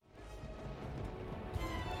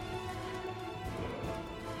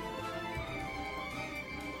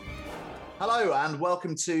Hello and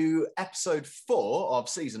welcome to episode 4 of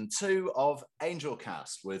season 2 of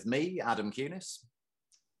Angelcast with me, Adam Cunis.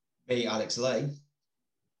 Me, Alex Lane.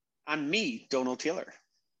 And me, Donald Taylor.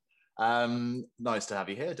 Nice to have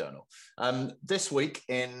you here, Donald. This week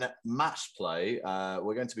in Match Play,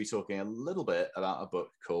 we're going to be talking a little bit about a book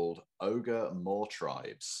called Ogre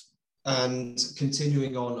Mawtribes. And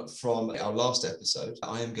continuing on from our last episode,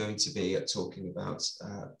 I am going to be talking about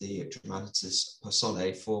the Dramatis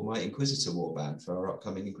Personae for my Inquisitor warband for our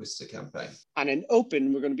upcoming Inquisitor campaign. And in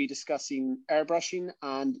Open, we're going to be discussing airbrushing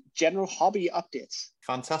and general hobby updates.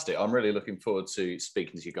 Fantastic. I'm really looking forward to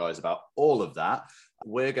speaking to you guys about all of that.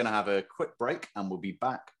 We're going to have a quick break and we'll be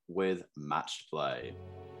back with Match Play.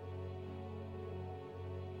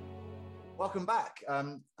 Welcome back.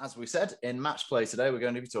 As we said, in Match Play today, we're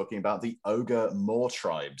going to be talking about the Ogre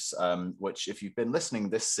Mawtribes, which if you've been listening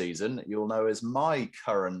this season, you'll know is my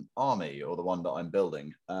current army, or the one that I'm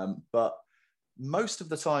building. But most of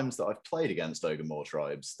the times that I've played against Ogre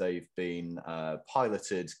Mawtribes, they've been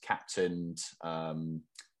piloted, captained,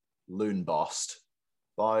 loon bossed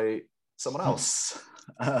by someone else.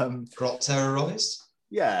 Grot terrorized?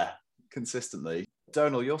 Yeah, consistently.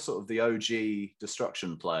 Donal, you're sort of the OG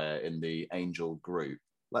destruction player in the Angel group.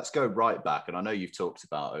 Let's go right back. And I know you've talked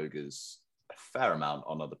about ogres a fair amount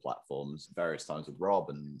on other platforms, various times with Rob,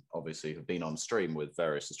 and obviously have been on stream with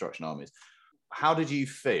various destruction armies. How did you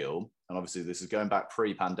feel? And obviously this is going back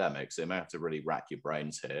pre-pandemic, so you may have to really rack your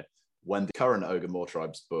brains here. When the current Ogre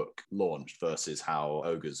Mawtribes book launched versus how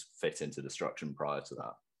ogres fit into destruction prior to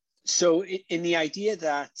that. So in the idea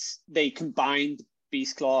that they combined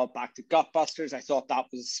Beastclaw back to Gutbusters, I thought that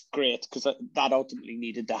was great because that ultimately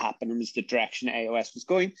needed to happen and was the direction AOS was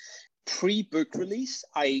going. Pre-book release,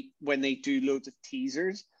 when they do loads of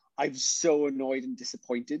teasers, I'm so annoyed and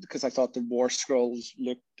disappointed because I thought the War Scrolls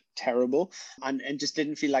looked terrible and just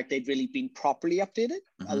didn't feel like they'd really been properly updated.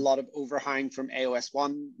 A lot of overhang from AOS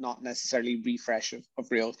 1, not necessarily refresh of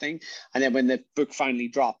real thing. And then when the book finally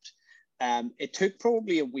dropped, it took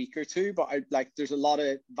probably a week or two, but there's a lot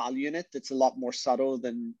of value in it that's a lot more subtle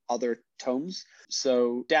than other tomes.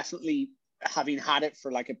 So definitely having had it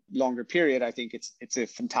for like a longer period, I think it's a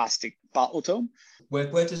fantastic battle tome. Where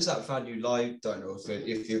does that value lie, Donald?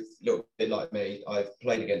 If you're a little bit like me, I've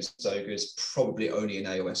played against ogres probably only in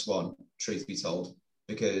AOS 1, truth be told,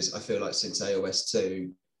 because I feel like since AOS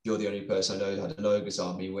 2, you're the only person I know who had an ogres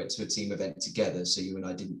army. We went to a team event together, so you and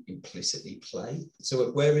I didn't implicitly play. So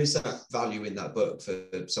where is that value in that book for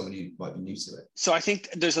someone who might be new to it? So I think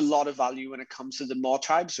there's a lot of value when it comes to the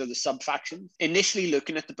Mawtribes or the sub-factions. Initially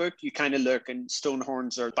looking at the book, you kind of look and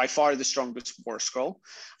Stonehorns are by far the strongest War Scroll.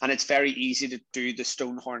 And it's very easy to do the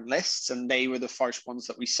Stonehorn lists. And they were the first ones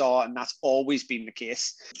that we saw. And that's always been the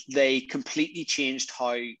case. They completely changed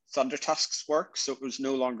how Thundertusks work. So it was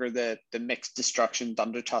no longer the mixed destruction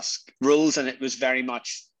Thundertusk rules, and it was very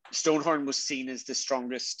much Stonehorn was seen as the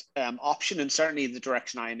strongest option, and certainly the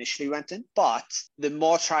direction I initially went in. But the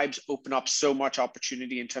Mawtribes open up so much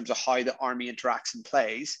opportunity in terms of how the army interacts and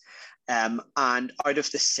plays. And out of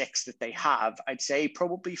the 6 that they have, I'd say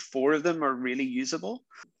probably 4 of them are really usable,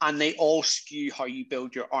 and they all skew how you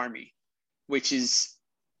build your army, which is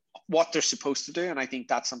what they're supposed to do. And I think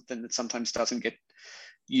that's something that sometimes doesn't get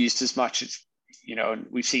used as much as, you know, and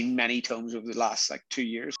we've seen many tomes over the last 2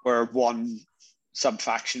 years where one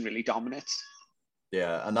sub-faction really dominates.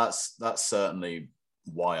 Yeah, and that's certainly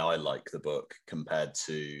why I like the book compared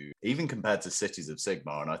to Cities of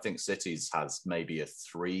Sigmar. And I think Cities has maybe a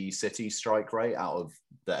 3-city strike rate out of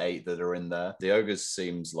the 8 that are in there. The Ogres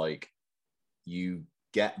seems like you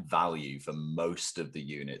get value for most of the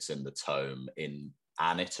units in the tome in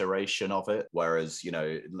an iteration of it, whereas, you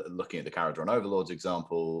know, looking at the Kharadron Overlords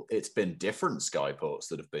example, it's been different Skyports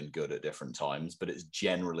that have been good at different times, but it's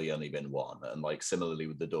generally only been one. And like similarly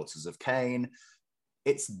with the Daughters of Cain,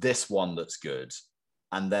 it's this one that's good,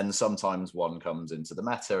 and then sometimes one comes into the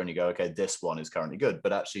meta and you go, okay, this one is currently good,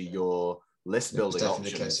 but actually your list building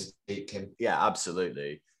options, yeah,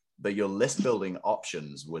 absolutely. But your list building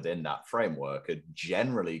options within that framework are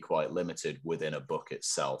generally quite limited within a book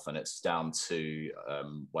itself. And it's down to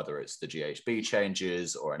whether it's the GHB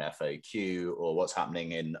changes or an FAQ or what's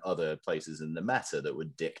happening in other places in the meta that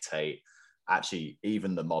would dictate actually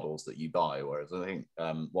even the models that you buy. Whereas I think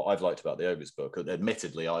what I've liked about the Ogres book,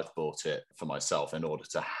 admittedly, I've bought it for myself in order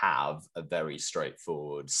to have a very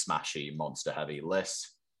straightforward, smashy, monster-heavy list,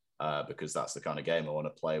 because that's the kind of game I want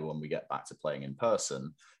to play when we get back to playing in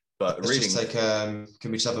person. But let's just take, can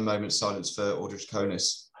we just have a moment of silence for Aldrich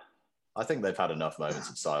Conis? I think they've had enough moments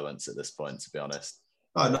of silence at this point, to be honest.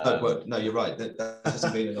 Oh, no, no, you're right. There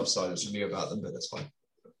hasn't been enough silence from you about them, but that's fine.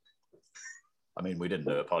 I mean, we didn't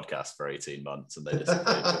do a podcast for 18 months and they So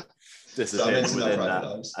I disappeared mentioned within our private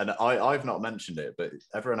that. lives. And I've not mentioned it, but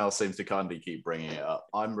everyone else seems to kindly keep bringing it up.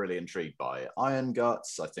 I'm really intrigued by it. Iron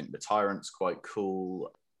Guts, I think the Tyrant's quite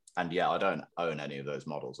cool. And yeah, I don't own any of those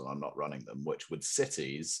models and I'm not running them, which with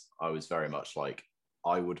cities, I was very much like,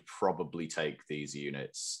 I would probably take these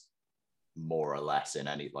units more or less in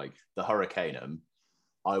any, like the Hurricanum,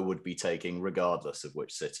 I would be taking regardless of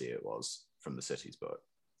which city it was from the cities book.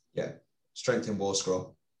 Yeah. Strength in War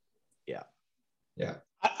Scroll. Yeah. Yeah.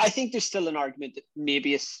 I think there's still an argument that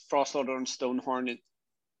maybe a Frostlord or Stonehorn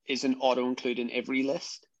is an auto-include in every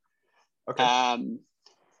list. Okay.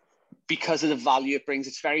 Because of the value it brings,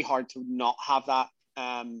 it's very hard to not have that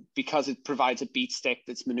because it provides a beat stick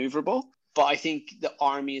that's maneuverable. But I think the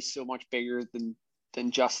army is so much bigger than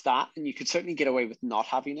just that, and you could certainly get away with not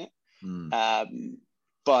having it.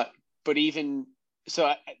 But even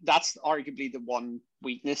so, that's arguably the one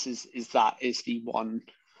weakness is the one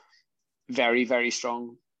very, very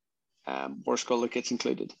strong War Scroll that gets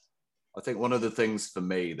included. I think one of the things for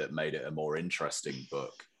me that made it a more interesting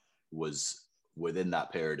book was within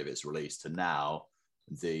that period of its release to now,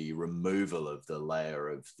 the removal of the layer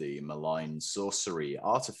of the malign sorcery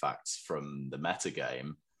artifacts from the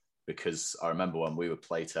metagame. Because I remember when we were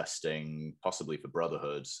playtesting, possibly for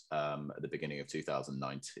Brotherhood, at the beginning of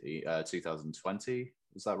 2020,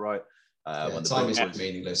 was that right? When time is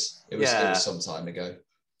meaningless. It was some time ago.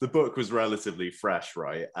 The book was relatively fresh,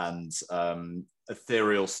 right? And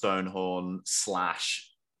Ethereal Stonehorn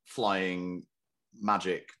 / flying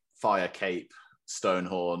magic fire cape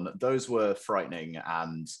Stonehorn, those were frightening,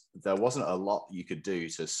 and there wasn't a lot you could do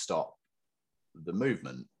to stop the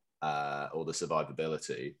movement or the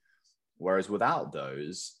survivability. Whereas without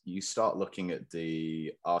those, you start looking at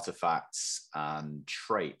the artifacts and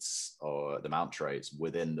traits or the mount traits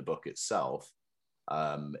within the book itself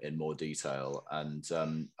in more detail. And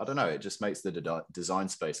I don't know, it just makes the design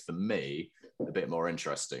space for me a bit more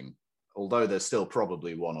interesting. Although there's still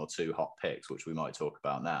probably one or two hot picks, which we might talk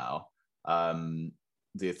about now.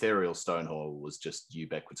 The Ethereal Stonehorn was just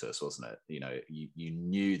ubiquitous, wasn't it? You know, you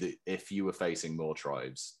knew that if you were facing more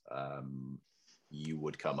tribes, you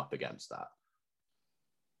would come up against that.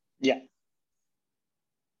 Yeah.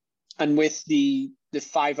 And with the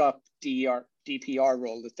 5-up DPR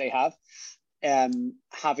role that they have,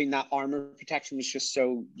 having that armor protection was just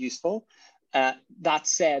so useful. That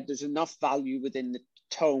said, there's enough value within the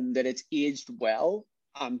tome that it's aged well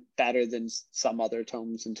and better than some other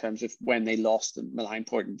tomes in terms of when they lost the malign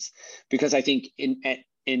portents. Because I think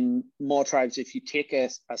in more tribes, if you take a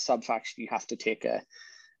sub-faction, you have to take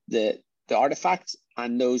the artifacts,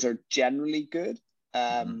 and those are generally good.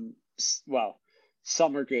 Well,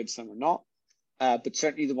 some are good, some are not. But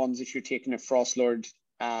certainly the ones, if you're taking a Frostlord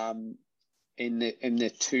in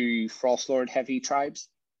the 2 Frostlord heavy tribes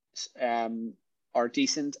are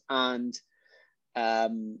decent, and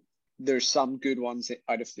there's some good ones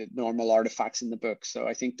out of the normal artifacts in the book. So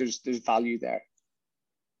I think there's value there.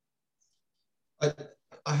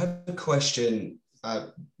 I have a question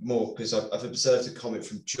more because I've observed a comment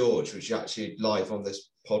from George, which is actually live on this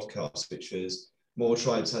podcast, which was More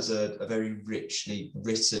Tribes has a very richly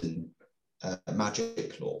written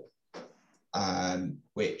magic lore,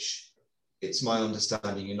 which it's my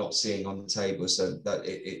understanding you're not seeing on the table, so that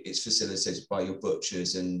it's facilitated by your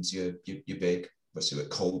butchers and your big, what's it,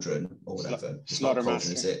 cauldron or whatever. It's not cauldron,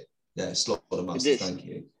 is it? Yeah, slaughter master. Thank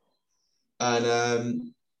you.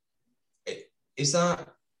 And is that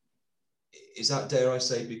dare I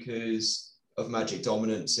say because of magic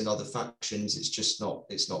dominance in other factions? It's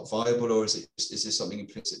not viable, or is there something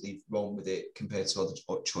implicitly wrong with it compared to other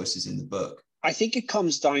choices in the book? I think it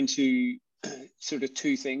comes down to sort of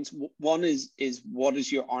 2 things. One is what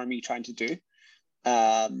is your army trying to do,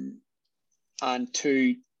 and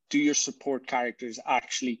 2, do your support characters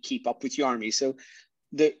actually keep up with your army? So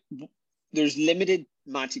there's limited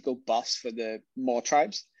magical buffs for the Maw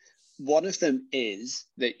tribes. One of them is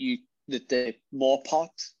that the Maw pot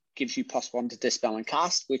gives you +1 to dispel and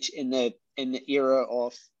cast, which in the era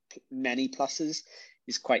of many pluses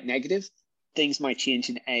is quite negative. Things might change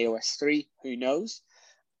in AOS 3, who knows?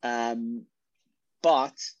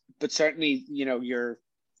 But certainly, you know, you're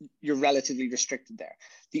relatively restricted there.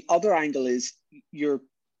 The other angle is your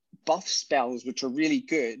buff spells, which are really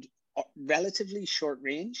good, are relatively short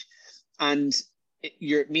range, and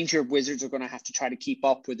it means your wizards are going to have to try to keep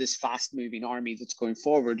up with this fast-moving army that's going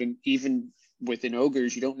forward. And even within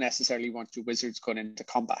ogres, you don't necessarily want your wizards going into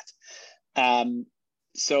combat.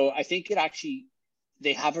 So I think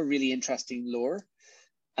they have a really interesting lore,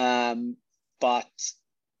 but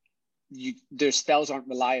their spells aren't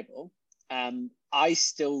reliable. I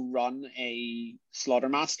still run a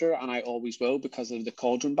Slaughtermaster, and I always will because of the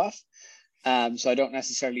Cauldron buff. So I don't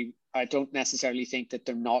necessarily think that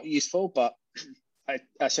they're not useful, but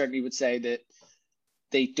I certainly would say that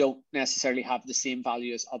they don't necessarily have the same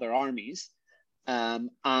value as other armies.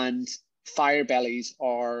 And fire bellies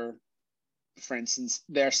are, for instance,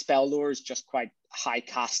 their spell lore is just quite high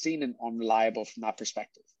casting and unreliable from that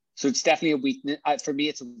perspective. So it's definitely a weakness. For me,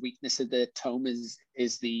 it's a weakness of the tome is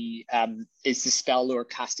the spell lore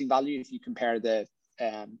casting value. If you compare the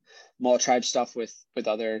Maw Tribe stuff with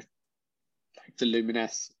other, like the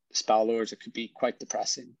Lumineth spell lores, it could be quite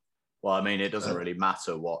depressing. Well, I mean, it doesn't really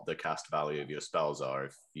matter what the cast value of your spells are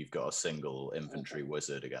if you've got a single infantry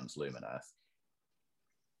wizard against Lumineth,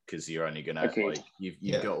 because you're only gonna like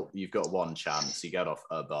you've got one chance. You get off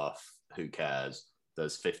a buff. Who cares?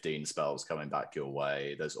 There's 15 spells coming back your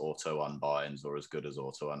way. There's auto unbinds or as good as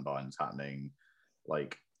auto unbinds happening.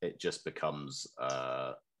 Like it just becomes.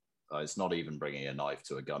 It's not even bringing a knife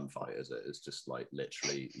to a gunfight, is it? It's just like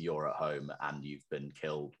literally you're at home and you've been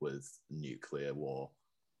killed with nuclear war.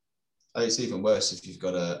 It's even worse if you've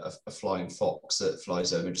got a flying fox that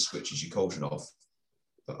flies over and just switches your cauldron off.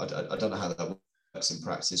 But I don't know how that works in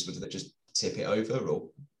practice. Whether they just tip it over or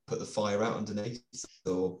put the fire out underneath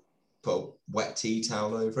or put a wet tea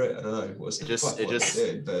towel over it. I don't know.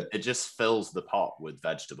 It just fills the pot with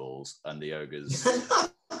vegetables and the ogres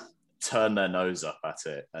turn their nose up at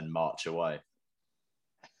it and march away.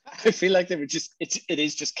 I feel like they were it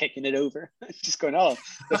is just kicking it over. Just going, oh,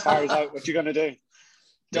 the fire's out. What you going to do?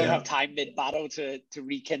 Don't have time mid-battle to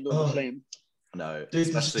rekindle the flame. No, dude,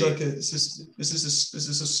 this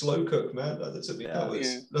is a slow cook, man. That took me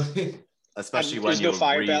hours. Especially when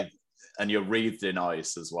you're wreathed in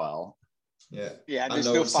ice as well. Yeah, and there's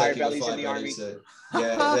no fire bellies in the army.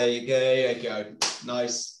 Yeah, there you go.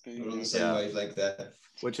 Nice. We're on the same wavelength there.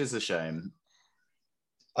 Which is a shame.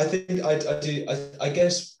 I think I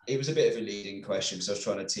guess it was a bit of a leading question because I was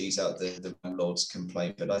trying to tease out the landlord's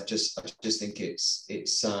complaint, but I just think it's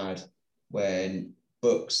sad when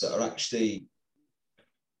books that are actually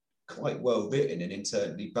quite well written and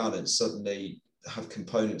internally balanced suddenly have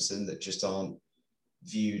components in that just aren't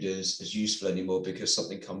viewed as useful anymore because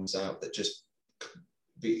something comes out that just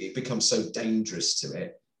it becomes so dangerous to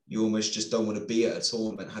it. You almost just don't want to be at a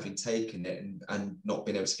tournament having taken it and not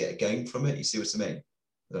being able to get a game from it. You see what I mean?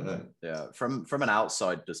 I don't know. Yeah, from an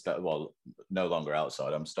outside perspective, well, no longer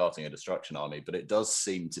outside, I'm starting a destruction army, but it does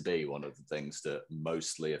seem to be one of the things that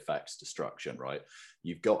mostly affects destruction, right?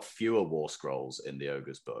 You've got fewer war scrolls in the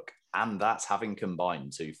Ogre's book, and that's having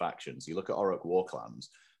combined two factions. You look at Orruk Warclans,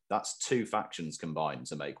 that's two factions combined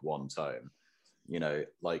to make one tome. You know,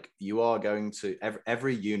 like you are going to,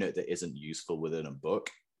 every unit that isn't useful within a book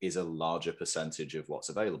is a larger percentage of what's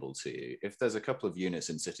available to you. If there's a couple of units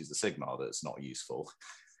in Cities of Sigmar that's not useful,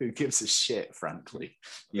 who gives a shit, frankly?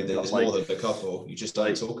 There's more than a couple. You just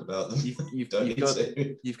don't talk about them.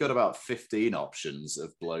 You've got about 15 options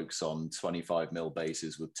of blokes on 25 mil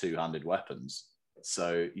bases with two-handed weapons.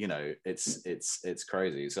 So, you know, it's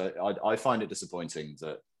crazy. So I find it disappointing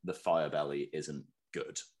that the Fire Belly isn't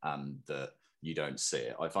good and that you don't see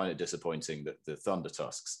it. I find it disappointing that the Thunder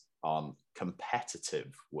Tusks aren't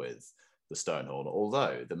competitive with the Stonehorn,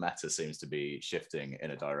 although the meta seems to be shifting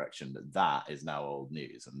in a direction that is now old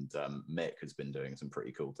news. And Mick has been doing some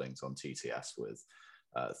pretty cool things on TTS with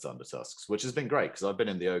Thunder Tusks, which has been great because I've been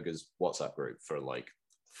in the Ogres WhatsApp group for like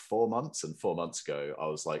 4 months, and 4 months ago I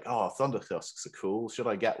was like, oh, Thunder Tusks are cool, should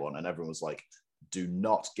I get one? And everyone was like, do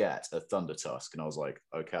not get a Thunder Tusk. And I was like,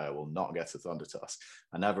 okay, I will not get a Thunder Tusk.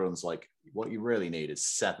 And everyone's like, what you really need is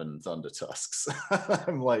 7 Thunder Tusks.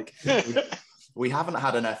 I'm like, we haven't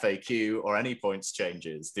had an FAQ or any points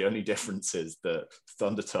changes. The only difference is that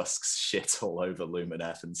Thunder Tusks shit all over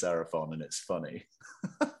Lumineth and Seraphon, and it's funny.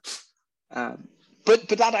 But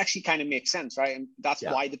that actually kind of makes sense, right? And that's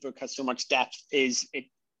why the book has so much depth, is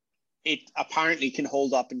it apparently can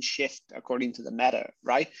hold up and shift according to the meta,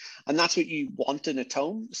 right? And that's what you want in a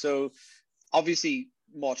tome. So obviously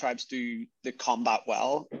Maw Tribes do the combat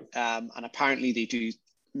well, and apparently they do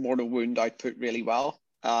mortal wound output really well.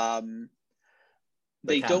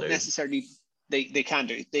 They don't necessarily do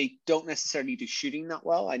shooting that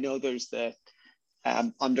well. I know there's the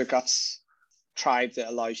Underguts tribe that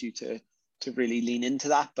allows you to really lean into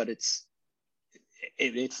that, but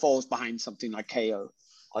it falls behind something like KO.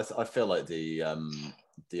 I feel like the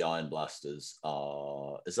Iron Blasters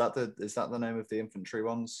are is that the name of the infantry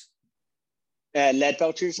ones? Lead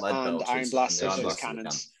Belchers and Iron Blasters as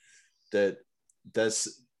cannons.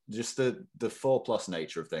 There's just the 4+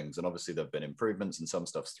 nature of things, and obviously there've been improvements and some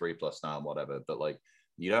stuff's 3+ now and whatever, but like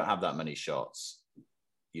you don't have that many shots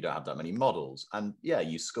you don't have that many models, and yeah,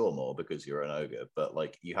 you score more because you're an ogre, but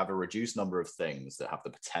like you have a reduced number of things that have the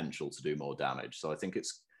potential to do more damage. So I think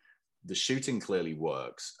it's the shooting clearly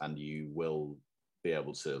works, and you will be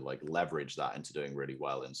able to like leverage that into doing really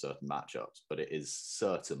well in certain matchups, but it is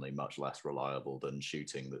certainly much less reliable than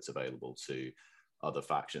shooting that's available to other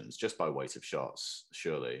factions just by weight of shots,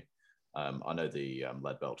 surely. I know the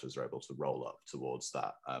lead belchers are able to roll up towards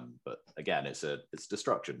that, but again, it's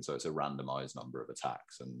destruction, so it's a randomized number of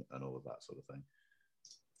attacks and all of that sort of thing.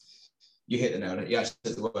 You hit the nail on it. You actually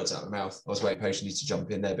took the words out of my mouth. I was waiting patiently to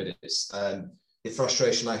jump in there, but it's the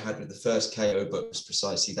frustration I had with the first KO book was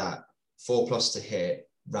precisely that: 4+ to hit,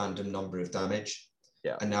 random number of damage.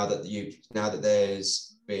 Yeah. And now that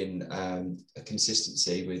there's been a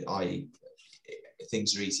consistency with, i.e.,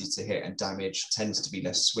 things are easy to hit and damage tends to be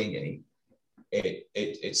less swingy,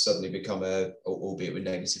 it's suddenly become albeit with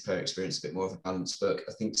negative player experience, a bit more of a balanced book.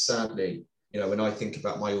 I think sadly, when I think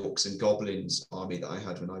about my orcs and goblins army that I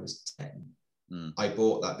had when I was 10, I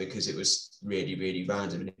bought that because it was really, really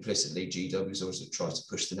random, and implicitly GW's always tried to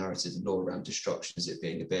push the narrative and law around destruction as it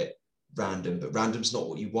being a bit random, but random's not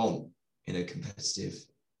what you want in a competitive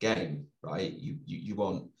game, right? You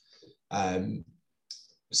want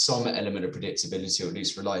some element of predictability, or at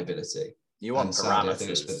least reliability. You want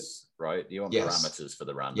parameters, right? You want parameters for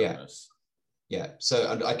the randomness. Yeah.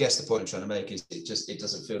 So I guess the point I'm trying to make is it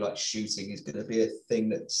doesn't feel like shooting is going to be a thing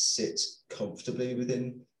that sits comfortably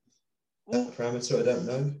within that parameter. I don't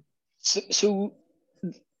know. So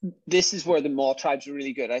this is where the Maw tribes are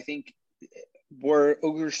really good. I think where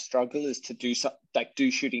ogres struggle is to do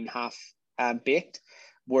shooting half baked,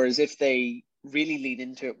 whereas if they really lean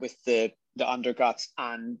into it with the underguts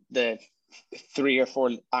and the 3 or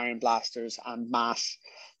 4 iron blasters and mass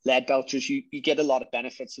lead belchers, you get a lot of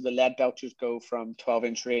benefits. So the lead belchers go from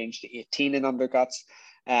 12-inch range to 18 in underguts.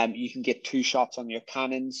 You can get 2 shots on your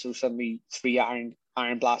cannons, so suddenly 3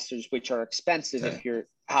 iron blasters, which are expensive if you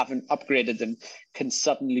haven't upgraded them, can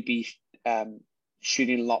suddenly be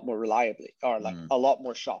shooting a lot more reliably, or like a lot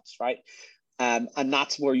more shots, right? And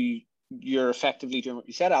that's where you're effectively doing what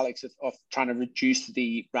you said, Alex, of trying to reduce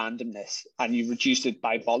the randomness, and you reduce it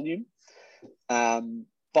by volume.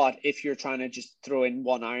 But if you're trying to just throw in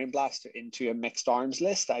 1 iron blaster into a mixed arms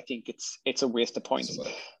list, I think it's a waste of points.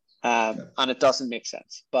 And it doesn't make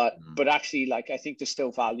sense. But actually, like, I think there's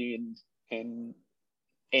still value in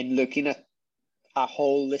looking at a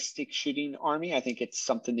holistic shooting army. I think it's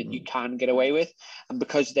something that you can get away with. And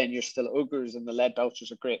because then you're still ogres and the lead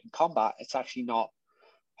belchers are great in combat, it's actually not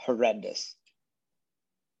horrendous.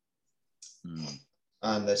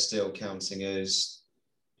 And they're still counting as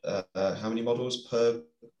how many models per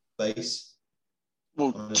base?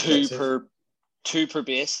 Well, two per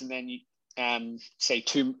base, and then you say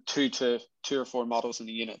two or 4 models in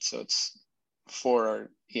the unit, so it's 4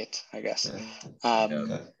 or 8, I guess.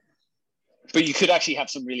 But you could actually have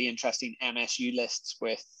some really interesting MSU lists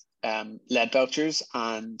with lead belchers,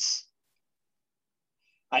 and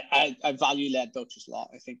I value lead belchers a lot.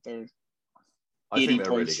 I think they're 80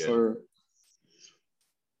 points really for.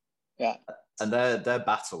 Yeah. And their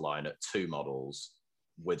battle line at 2 models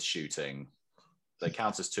with shooting, they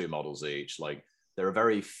count as 2 models each. Like, there are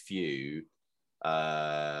very few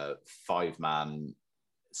 5-man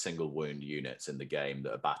single wound units in the game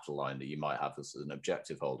that are battle line that you might have as an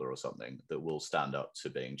objective holder or something that will stand up to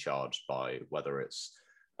being charged by, whether it's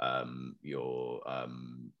your I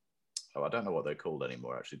don't know what they're called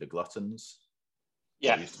anymore, actually, the gluttons.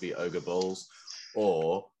 Yeah, it used to be ogre bulls,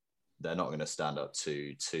 or they're not going to stand up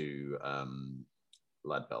to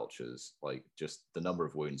lead belchers. Like, just the number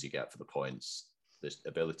of wounds you get for the points, the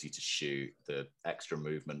ability to shoot, the extra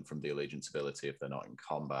movement from the allegiance ability if they're not in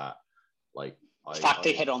combat. Like, the fact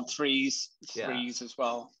they hit on threes as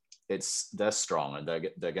well. They're strong, and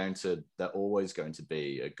they're always going to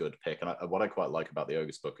be a good pick. And what I quite like about the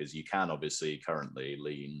Ogres book is you can obviously currently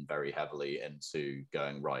lean very heavily into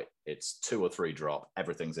going, right, it's 2 or 3 drop,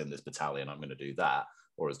 everything's in this battalion, I'm going to do that.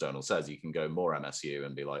 Or as Donal says, you can go more MSU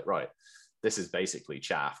and be like, right, this is basically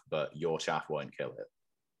chaff, but your chaff won't kill it.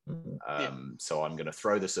 So I'm going to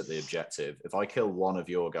throw this at the objective. If I kill one of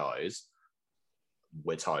your guys,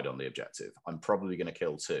 we're tied on the objective. I'm probably going to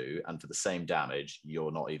kill 2, and for the same damage,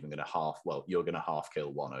 you're not even going to you're going to half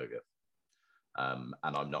kill 1 ogre. And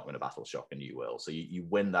I'm not going to battle shock, and you will. So you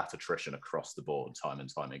win that attrition across the board time and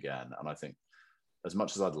time again. And I think, as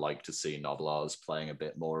much as I'd like to see Noblars playing a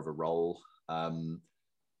bit more of a role,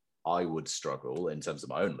 I would struggle in terms of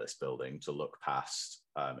my own list building to look past,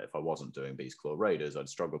 if I wasn't doing Beastclaw Raiders, I'd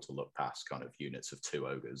struggle to look past kind of units of 2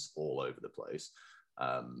 ogres all over the place.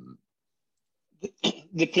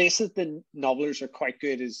 The places the Nobblers are quite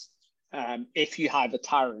good is if you have a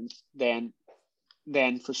Tyrant, then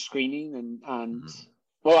for screening and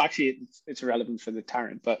well, actually, it's irrelevant for the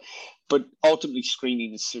Tyrant, but ultimately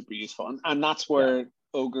screening is super useful, and that's where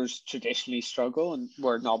ogres traditionally struggle and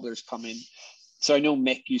where nobblers come in. So I know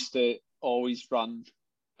Mick used to always run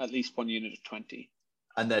at least one unit of 20.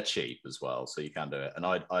 And they're cheap as well, so you can do it. And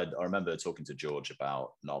I remember talking to George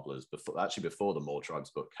about nobblers before the More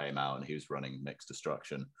Tribes book came out, and he was running Mixed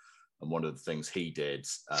Destruction. And one of the things he did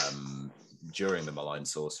during the Malign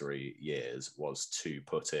Sorcery years was to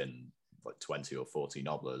put in like 20 or 40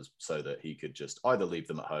 nobblers so that he could just either leave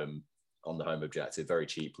them at home on the home objective very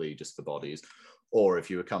cheaply just for bodies, or if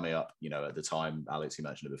you were coming up, at the time, Alex, you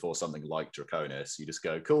mentioned it before, something like Draconis, you just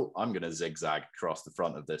go, cool, I'm going to zigzag across the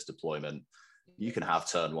front of this deployment. You can have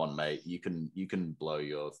turn one, mate. You can blow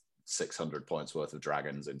your 600 points worth of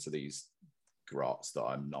dragons into these grots that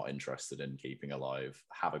I'm not interested in keeping alive.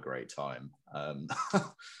 Have a great time. And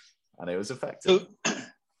it was effective.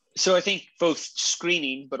 So I think both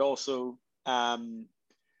screening, but also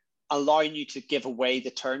allowing you to give away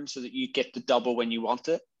the turn so that you get the double when you want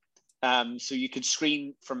it. So you could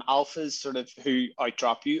screen from alphas sort of who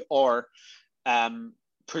outdrop you, or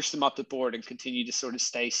push them up the board and continue to sort of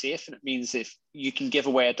stay safe. And it means if you can give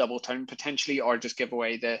away a double turn potentially, or just give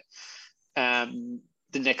away the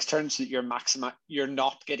next turn so that you're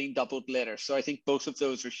not getting doubled later. So I think both of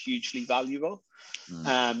those are hugely valuable.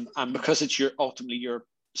 And because it's ultimately your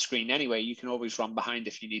screen anyway, you can always run behind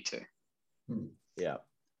if you need to. Yeah.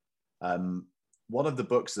 One of the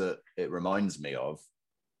books that it reminds me of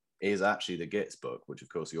is actually the Gitz book, which of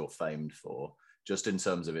course you're famed for, just in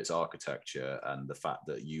terms of its architecture and the fact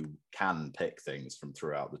that you can pick things from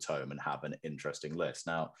throughout the tome and have an interesting list.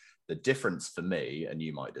 Now, the difference for me, and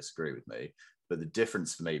you might disagree with me, but the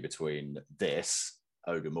difference for me between this,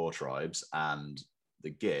 Ogre More Tribes, and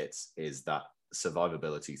the Gitz is that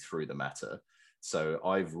survivability through the meta. So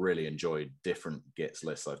I've really enjoyed different Gitz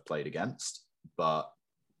lists I've played against, but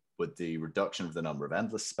with the reduction of the number of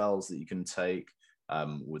endless spells that you can take,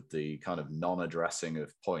 with the kind of non-addressing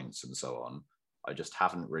of points and so on, I just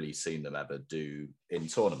haven't really seen them ever do in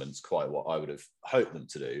tournaments quite what I would have hoped them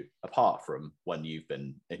to do, apart from when you've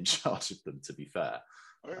been in charge of them, to be fair.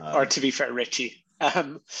 Or to be fair, Richie.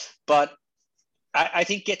 But I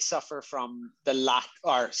think Gitz suffered from a lack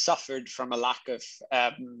of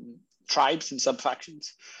tribes and subfactions.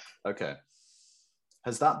 Okay.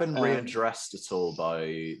 Has that been readdressed at all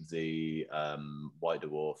by the White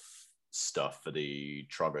Dwarf stuff for the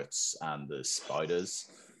Troggots and the Spiders?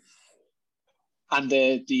 And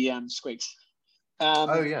the Squigs.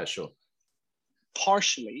 Oh, yeah, sure.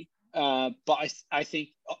 Partially, but I think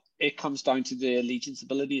it comes down to the Allegiance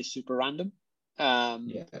ability is super random.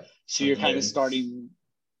 So you're kind of starting...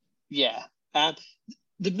 Yeah.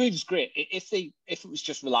 The move's great. If it was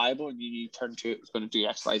just reliable and you knew turn 2 it was going to do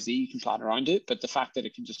X, Y, Z, you can plan around it. But the fact that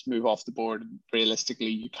it can just move off the board, and realistically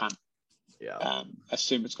you can't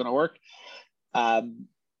assume it's going to work,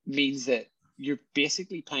 means that you're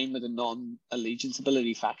basically playing with a non-allegiance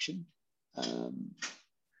ability faction.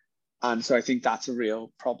 And so I think that's a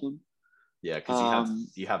real problem. Yeah,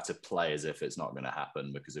 because you have to play as if it's not going to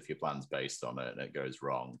happen, because if your plan's based on it and it goes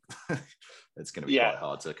wrong, it's going to be quite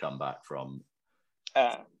hard to come back from.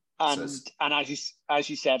 And as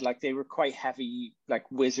you said, like they were quite heavy, like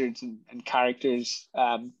wizards and characters.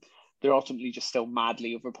 They're ultimately just still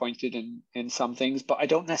madly overpointed in some things, but I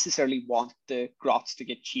don't necessarily want the grots to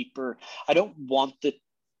get cheaper. I don't want to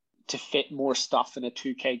fit more stuff in a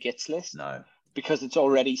 2K Gitz list. No, because it's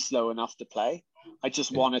already slow enough to play. I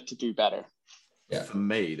just want it to do better. Yeah. For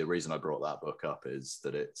me, the reason I brought that book up is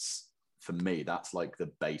that that's like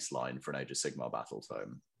the baseline for an Age of Sigmar battle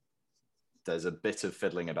tome. There's a bit of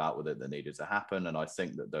fiddling about with it that needed to happen, and I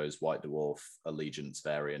think that those White Dwarf Allegiance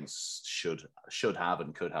variants should have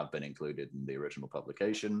and could have been included in the original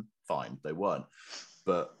publication. Fine, they weren't.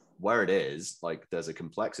 But where it is, like, there's a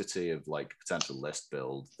complexity of like potential list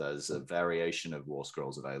build. There's a variation of War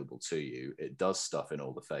Scrolls available to you. It does stuff in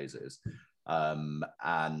all the phases,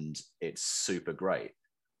 and it's super great.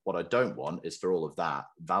 What I don't want is for all of that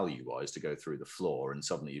value-wise to go through the floor, and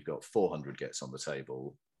suddenly you've got 400 Gitz on the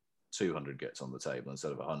table, 200 Gitz on the table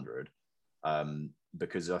instead of 100,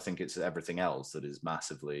 because I think it's everything else that is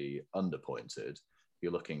massively underpointed.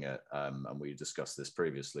 You're looking at, and we discussed this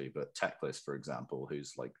previously, but Teclis, for example,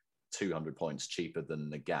 who's like 200 points cheaper than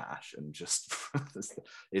Nagash and just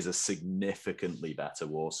is a significantly better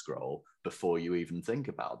War Scroll before you even think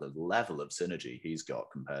about the level of synergy he's got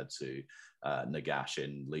compared to Nagash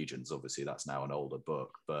in Legions. Obviously, that's now an older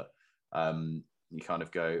book, but you kind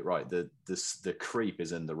of go, right, the creep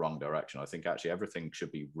is in the wrong direction. I think actually everything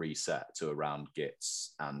should be reset to around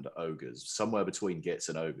Gits and Ogres. Somewhere between Gits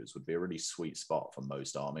and Ogres would be a really sweet spot for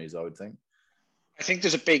most armies, I would think. I think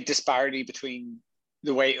there's a big disparity between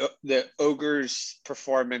the way the Ogres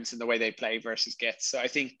performance and the way they play versus Gits. So I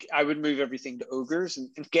think I would move everything to Ogres, and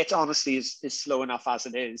Git honestly is slow enough as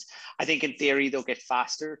it is. I think in theory they'll get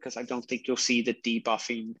faster because I don't think you'll see the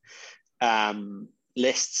debuffing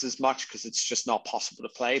lists as much because it's just not possible to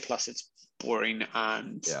play. Plus it's boring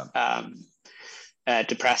and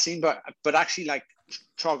depressing. But actually, like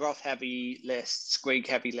Troggoth heavy lists, Squig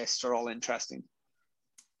heavy lists are all interesting.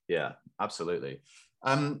 Yeah, absolutely.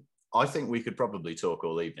 I think we could probably talk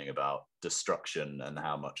all evening about destruction and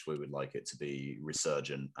how much we would like it to be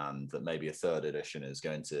resurgent, and that maybe a third edition is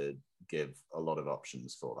going to give a lot of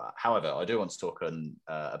options for that. However, I do want to talk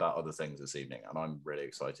about other things this evening, and I'm really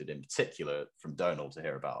excited in particular from Donald to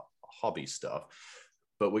hear about hobby stuff.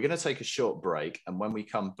 But we're going to take a short break, and when we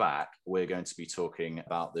come back, we're going to be talking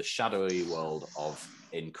about the shadowy world of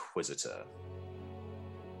Inquisitor.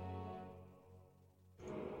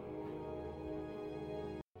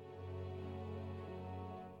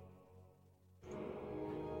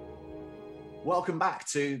 Welcome back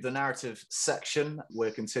to the narrative section.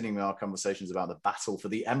 We're continuing our conversations about the battle for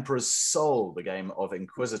the Emperor's Soul, the game of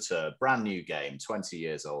Inquisitor, brand new game, 20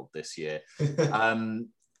 years old this year.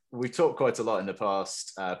 We've talked quite a lot in the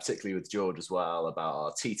past, particularly with George as well, about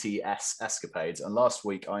our TTS escapades. And last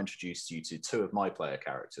week, I introduced you to two of my player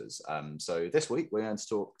characters. So this week, we're going to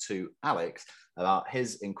talk to Alex about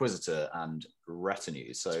his Inquisitor and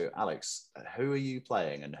retinue. So Alex, who are you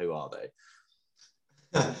playing and who are they?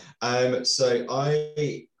 So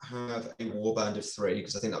I have a warband of 3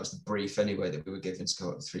 because I think that was the brief anyway that we were given to come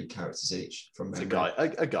up with 3 characters each from memory.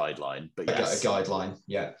 A guideline, but yes. A guideline,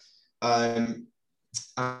 yeah.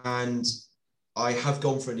 And I have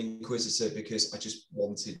gone for an Inquisitor because I just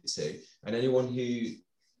wanted to. And anyone who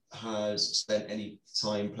has spent any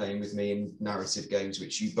time playing with me in narrative games,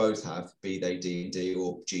 which you both have, be they D&D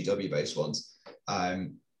or GW-based ones, I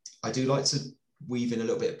do like to weave in a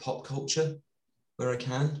little bit of pop culture where I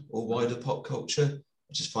can, or wider pop culture.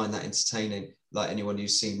 I just find that entertaining. Like anyone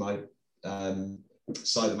who's seen my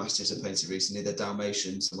Cyber Masters I painted recently, they're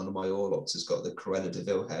Dalmatians, and one of my Orlocks has got the Cruella de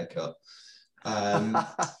Vil haircut.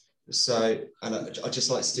 So, and I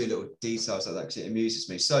just like to do little details like that because it amuses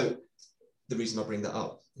me. So the reason I bring that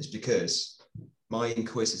up is because my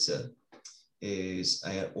Inquisitor is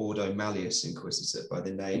an Ordo Malleus Inquisitor by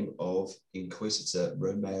the name of Inquisitor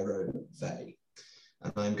Romero Vey.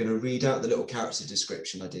 And I'm going to read out the little character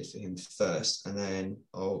description I did for him first, and then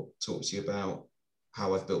I'll talk to you about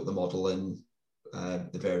how I've built the model and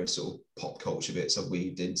the various sort of pop culture bits I've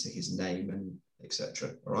weaved into his name and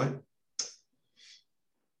etc. All right.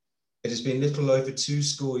 It has been little over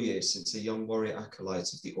 20 years since a young warrior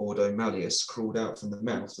acolyte of the Ordo Malleus crawled out from the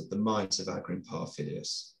mouth of the mines of Agrippar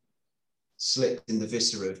Filius. Slipped in the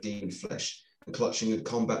viscera of demon flesh and clutching a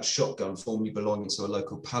combat shotgun formerly belonging to a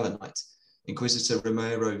local Palanite, Inquisitor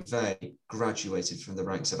Romero Vey graduated from the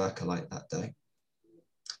ranks of Acolyte that day.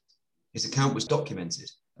 His account was documented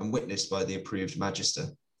and witnessed by the approved Magister.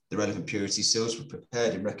 The relevant purity seals were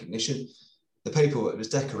prepared in recognition. The paperwork was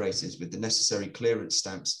decorated with the necessary clearance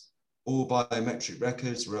stamps. All biometric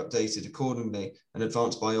records were updated accordingly, and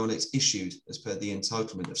advanced bionics issued as per the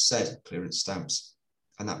entitlement of said clearance stamps.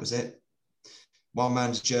 And that was it. One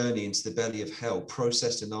man's journey into the belly of hell,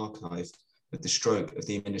 processed and archived with the stroke of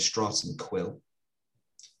the administratum quill.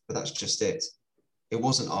 But that's just it. It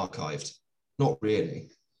wasn't archived. Not really.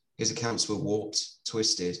 His accounts were warped,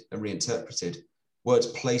 twisted, and reinterpreted. Words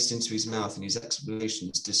placed into his mouth and his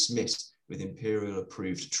explanations dismissed with imperial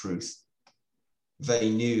approved truth.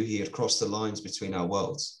 Vey knew he had crossed the lines between our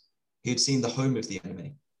worlds. He had seen the home of the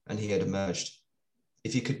enemy, and he had emerged.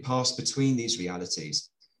 If he could pass between these realities,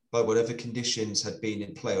 by whatever conditions had been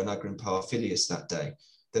in play on Agrippar Filius that day,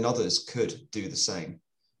 then others could do the same.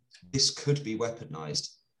 This could be weaponized,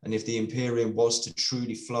 and if the Imperium was to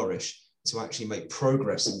truly flourish, to actually make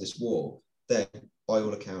progress in this war, then, by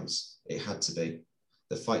all accounts, it had to be.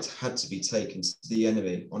 The fight had to be taken to the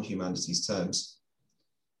enemy on humanity's terms.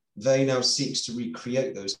 Vey now seeks to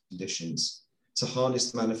recreate those conditions, to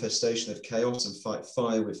harness the manifestation of chaos and fight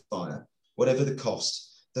fire with fire. Whatever the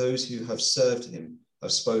cost, those who have served him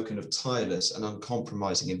have spoken of tireless and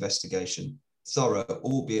uncompromising investigation, thorough,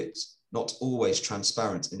 albeit not always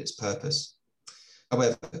transparent in its purpose.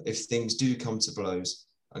 However, if things do come to blows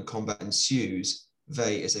and combat ensues,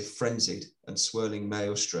 Vey is a frenzied and swirling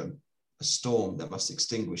maelstrom, a storm that must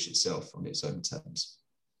extinguish itself on its own terms.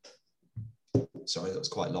 Sorry, that was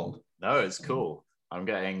quite long. No, it's cool. I'm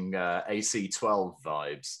getting AC-12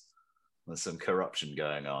 vibes. There's some corruption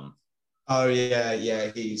going on. Oh yeah,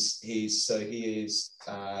 he is. So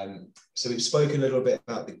we've spoken a little bit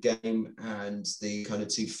about the game and the kind of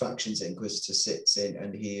two factions Inquisitor sits in,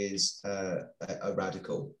 and he is a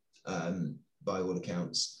radical by all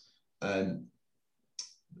accounts,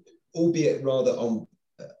 albeit rather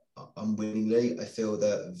unwillingly. I feel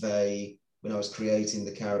that Vey, when I was creating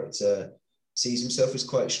the character, sees himself as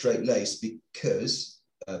quite straight-laced because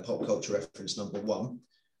pop culture reference number one,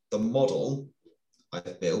 the model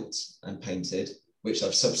I've built and painted, which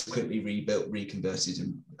I've subsequently rebuilt, reconverted,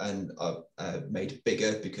 and made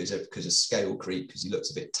bigger because of scale creep, because he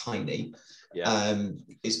looks a bit tiny. Yeah.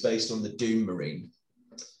 Is based on the Doom Marine.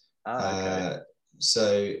 Okay.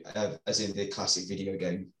 As in the classic video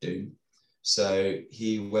game Doom. So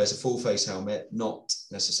he wears a full face helmet, not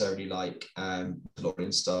necessarily like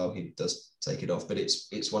DeLorean style. He does take it off, but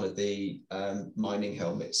it's one of the mining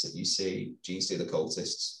helmets that you see Genestealer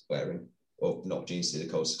cultists wearing. Or not Genestealer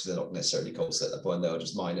cultists, because they're not necessarily cultists at that point, they are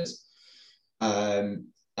just miners. And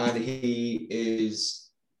he is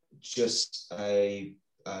just a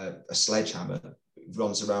sledgehammer.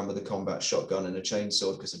 Runs around with a combat shotgun and a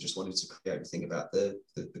chainsaw, because I just wanted to create everything about the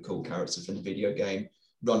cool character from the video game.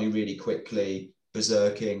 Running really quickly,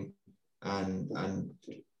 berserking, and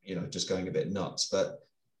just going a bit nuts. But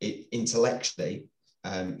intellectually,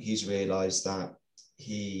 he's realised that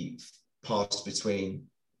he passed between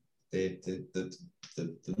the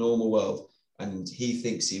normal world, and he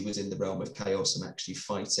thinks he was in the realm of chaos and actually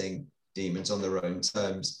fighting demons on their own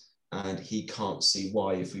terms. And he can't see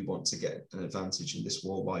why, if we want to get an advantage in this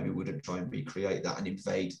war, why we wouldn't try and recreate that and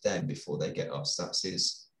invade them before they get us. That's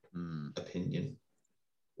his opinion.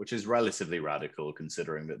 Which is relatively radical,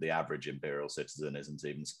 considering that the average Imperial citizen isn't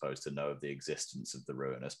even supposed to know of the existence of the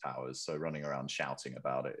ruinous powers. So running around shouting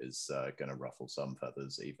about it is going to ruffle some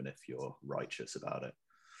feathers, even if you're righteous about it.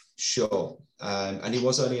 Sure. And he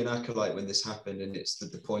was only an acolyte when this happened. And it's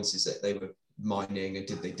the point is that they were mining, and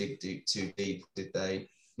did they dig too deep? Did they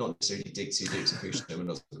not necessarily dig too deep to push them? We're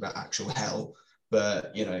not talking about actual hell,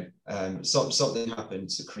 but something happened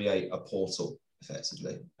to create a portal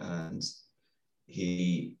effectively. And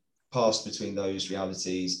he passed between those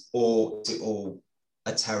realities, or is it all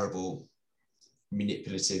a terrible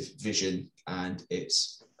manipulative vision, and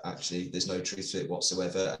it's actually there's no truth to it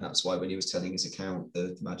whatsoever. And that's why when he was telling his account,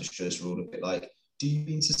 the magistrates were all a bit like, do you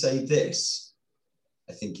mean to say this?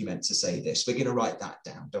 I think you meant to say this. We're going to write that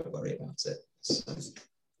down. Don't worry about it.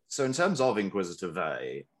 So in terms of Inquisitor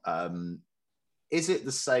Vey, is it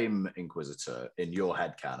the same Inquisitor in your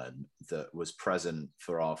headcanon that was present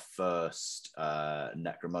for our first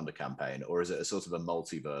Necromunda campaign, or is it a sort of a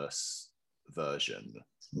multiverse version?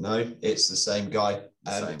 No, it's the same guy.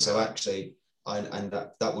 Actually,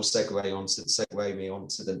 that will segue me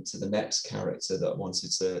onto the next character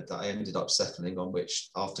that I ended up settling on, which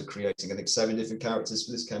after creating I think 7 different characters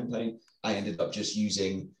for this campaign, I ended up just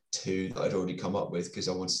using 2 that I'd already come up with because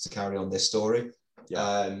I wanted to carry on this story.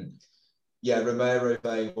 Romero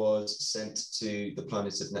Vey was sent to the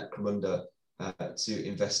planet of Necromunda to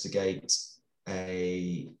investigate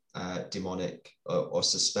a demonic or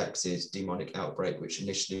suspected demonic outbreak, which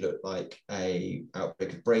initially looked like a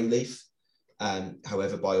outbreak of brainleaf.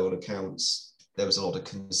 However, by all accounts, there was a lot of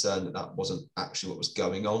concern that wasn't actually what was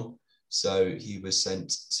going on. So he was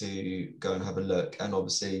sent to go and have a look, and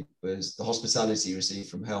obviously was the hospitality he received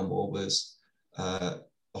from Helmore was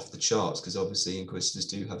off the charts, because obviously Inquisitors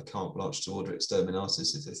do have carte blanche to order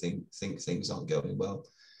exterminatus if they think things aren't going well.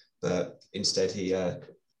 But instead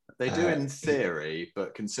they do in theory,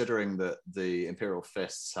 but considering that the Imperial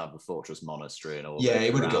Fists have a fortress monastery and all, he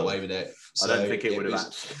would have got away with it. I don't think it would have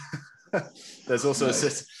actually. There's also the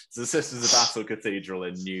Sisters of Battle Cathedral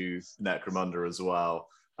in New Necromunda as well.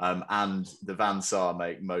 And the Van Saar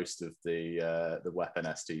make most of the weapon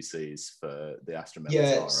STCs for the Astra Militarum.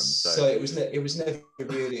 Yeah, so it was never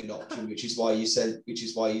really an option, which is why you send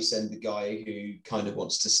the guy who kind of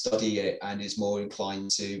wants to study it and is more inclined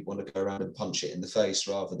to want to go around and punch it in the face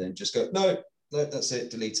rather than just go, no, that's it,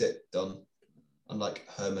 delete it, done. Unlike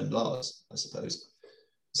Herman Lars, I suppose.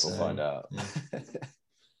 We'll find out.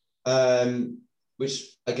 Yeah.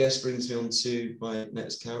 Which I guess brings me on to my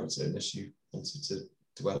next character, unless you wanted to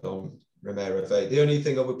dwell on Romero Vey. The only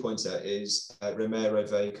thing I would point out is Romero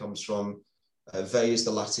Vey comes from Vey is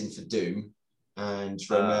the Latin for doom, and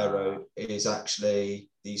Romero is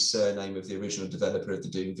actually the surname of the original developer of the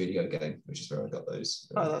Doom video game, which is where I got those.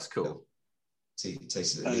 That's cool.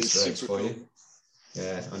 Tasted at least eggs for you.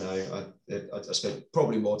 Yeah, I know. I spent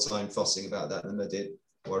probably more time fussing about that than I did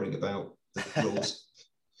worrying about the rules.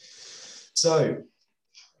 So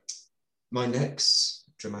my next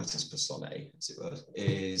dramatis personae, as it were,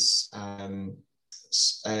 is an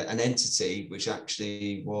entity which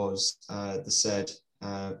actually was the said,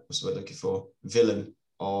 what's the word looking for, villain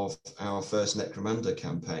of our first Necromunda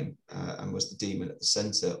campaign, and was the demon at the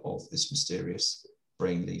center of this mysterious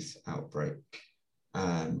brainleaf outbreak.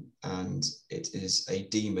 And it is a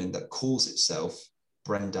demon that calls itself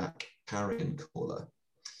Brendak Carrion Caller,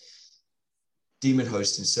 demon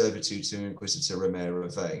host in servitude to Inquisitor Romero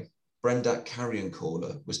Vey. Brendak Carrion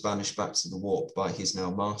Caller was banished back to the warp by his now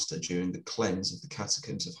master during the cleanse of the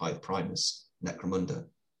catacombs of Hyde Primus, Necromunda.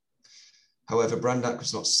 However, Brendak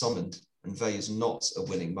was not summoned, and Vey is not a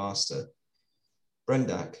willing master.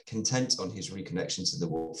 Brendak, content on his reconnection to the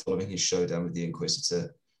warp following his showdown with the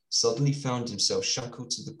Inquisitor, suddenly found himself shackled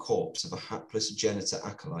to the corpse of a hapless janitor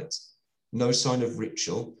acolyte. No sign of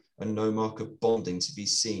ritual and no mark of bonding to be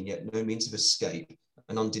seen, yet no means of escape,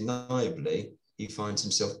 and undeniably, he finds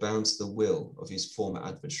himself bound to the will of his former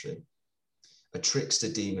adversary. A trickster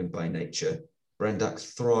demon by nature, Brendak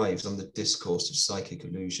thrives on the discourse of psychic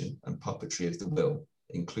illusion and puppetry of the will,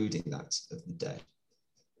 including that of the dead.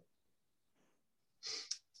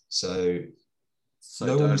 So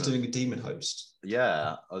no one was doing a demon host.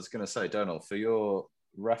 Yeah, I was going to say, Donald, for your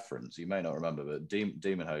reference, you may not remember, but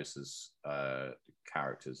Demon Host's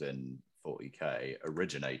characters in 40k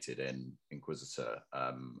originated in Inquisitor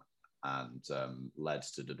and led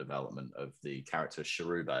to the development of the character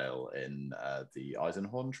Cherubale in the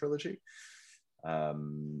Eisenhorn trilogy.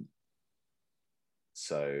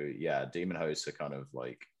 So yeah, Demon Hosts are kind of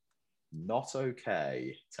like not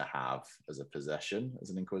okay to have as a possession as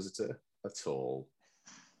an Inquisitor at all.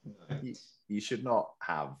 No. You should not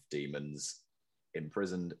have demons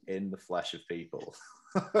imprisoned in the flesh of people.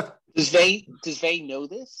 Does Vey know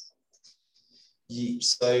this?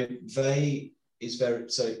 So Vey is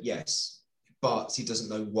yes, but he doesn't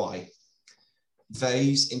know why.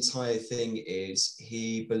 Vey's entire thing is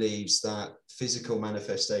he believes that physical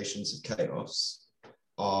manifestations of chaos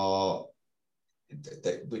are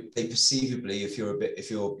they perceivably, if you're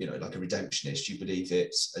like a redemptionist, you believe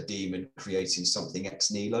it's a demon creating something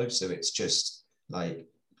ex nihilo, so it's just like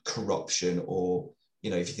corruption, or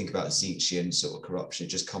if you think about Tzeentchian sort of corruption, it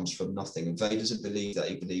just comes from nothing. And Vey doesn't believe that.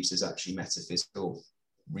 He believes there's actually metaphysical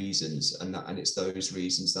reasons, and it's those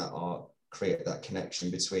reasons that create that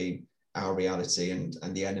connection between our reality and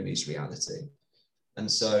the enemy's reality.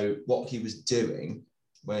 And so what he was doing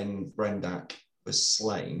when Brendak was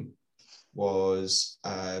slain was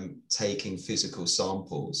taking physical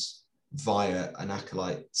samples via an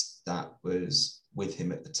acolyte that was with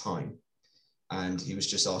him at the time. And he was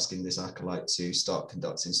just asking this acolyte to start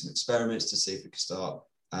conducting some experiments to see if we could start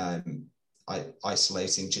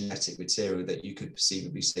isolating genetic material that you could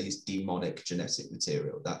perceivably say is demonic genetic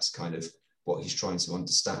material. That's kind of what he's trying to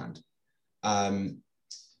understand. And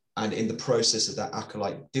in the process of that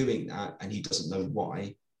acolyte doing that, and he doesn't know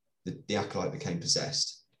why, the acolyte became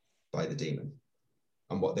possessed by the demon.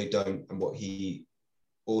 And what the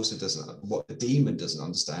demon doesn't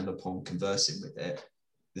understand upon conversing with it,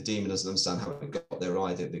 the demon doesn't understand how it got there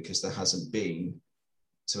either, because there hasn't been,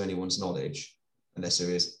 to anyone's knowledge, unless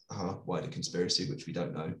there is a wider conspiracy, which we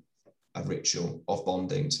don't know, a ritual of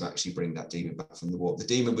bonding to actually bring that demon back from the warp. The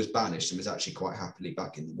demon was banished and was actually quite happily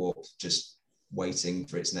back in the warp, just waiting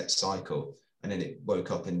for its next cycle. And then it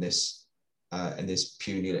woke up in this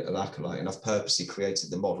puny little acolyte. And I've purposely created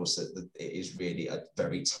the model so that it is really a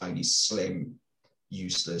very tiny, slim,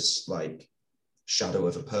 useless, like shadow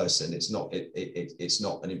of a person. It's not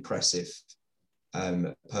an impressive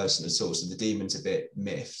person at all. So the demon's a bit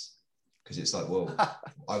miffed, because it's like, well,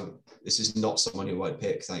 this is not someone who I'd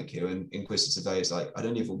pick, thank you. And Inquisitor Vey is like, I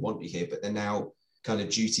don't even want you here, but they're now kind of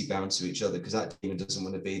duty bound to each other, because that demon doesn't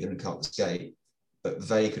want to be there and can't escape. But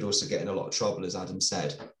Vey could also get in a lot of trouble, as Adam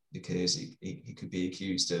said, because he could be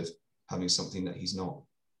accused of having something that he's not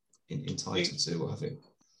entitled to, or have you.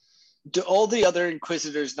 Do all the other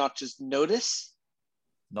Inquisitors not just notice?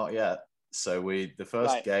 Not yet. So the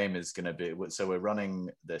first game is going to be, so we're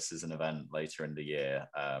running this as an event later in the year.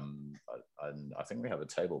 And I think we have a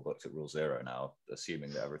table booked at Rule Zero now,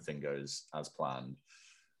 assuming that everything goes as planned.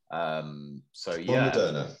 So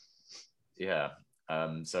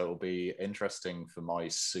it'll be interesting for my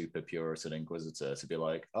super Puritan Inquisitor to be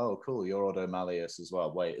like, oh, cool, you're Ordo Malleus as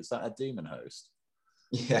well. Wait, is that a demon host?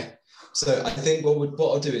 Yeah. So I think what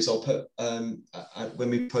I'll do is I'll put, when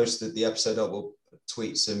we post the episode up, we'll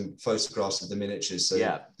tweet some photographs of the miniatures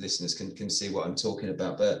so listeners can see what I'm talking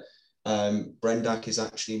about. But Brendak is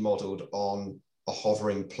actually modelled on a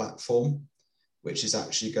hovering platform, which is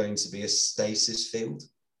actually going to be a stasis field.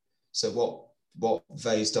 So what what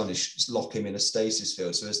Vey's done is just lock him in a stasis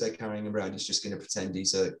field. So as they're carrying him around, he's just going to pretend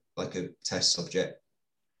he's a test subject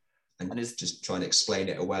and is just trying to explain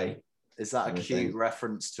it away. Is that a cute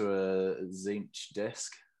reference to a Tzeentch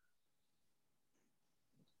disc?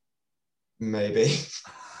 Maybe.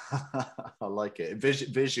 I like it.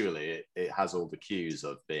 Visually, it has all the cues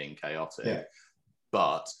of being chaotic,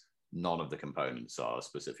 but none of the components are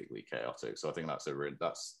specifically chaotic. So I think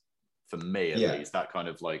that's for me at least, that kind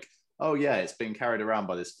of like, oh yeah, it's being carried around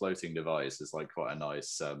by this floating device is like quite a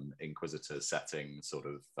nice Inquisitor setting sort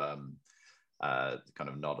of kind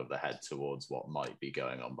of nod of the head towards what might be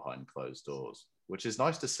going on behind closed doors, which is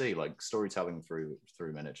nice to see, like storytelling through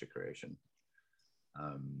miniature creation.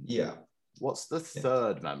 What's the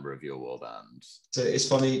third member of your warband? So it's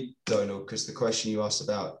funny, Donald, because the question you asked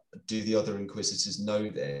about, do the other Inquisitors know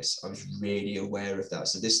this? I was really aware of that.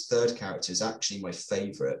 So this third character is actually my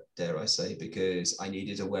favourite, dare I say, because I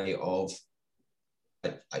needed a way of...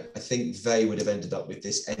 I think Vey would have ended up with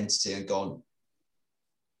this entity and gone,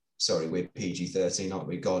 sorry, we're PG-13, aren't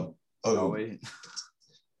we? Gone, oh, we?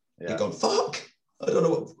 Yeah. Gone, fuck! I don't know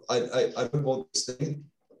what... I don't want this thing.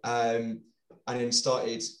 And then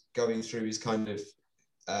started going through his kind of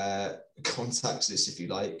contacts list, if you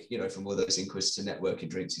like, you know, from all those Inquisitor networking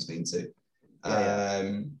drinks he's been to.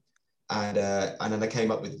 And then I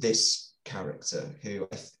came up with this character who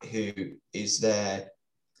is there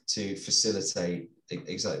to facilitate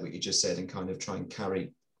exactly what you just said and kind of try and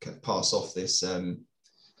pass off this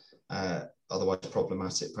otherwise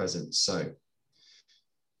problematic presence. So,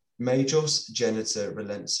 Majos Genita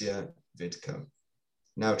Relentia Vidco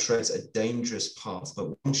now treads a dangerous path, but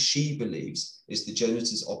one she believes is the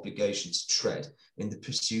Genitor's obligation to tread in the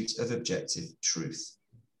pursuit of objective truth.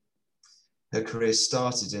 Her career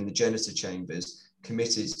started in the Genitor chambers,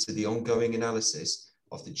 committed to the ongoing analysis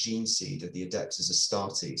of the gene seed of the Adeptus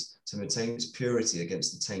Astartes to maintain its purity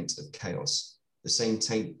against the taint of chaos, the same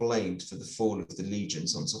taint blamed for the fall of the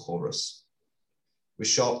legions onto Horus. With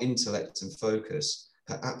sharp intellect and focus,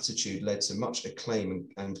 her aptitude led to much acclaim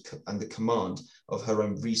and the command of her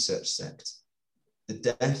own research sect. The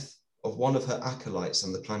death of one of her acolytes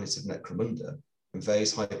on the planet of Necromunda, and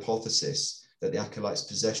Vey's hypothesis that the acolyte's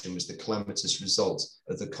possession was the calamitous result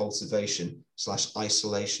of the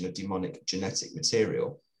cultivation/isolation of demonic genetic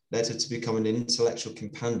material, led her to become an intellectual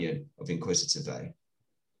companion of Inquisitor Vey.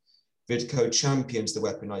 Vidco champions the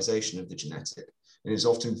weaponization of the genetic and is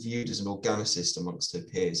often viewed as an organicist amongst her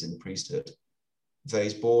peers in the priesthood.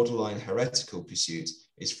 Vey's borderline heretical pursuit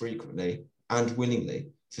is frequently and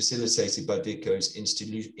willingly facilitated by Vidco's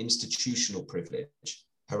institutional privilege.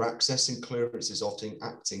 Her access and clearance is often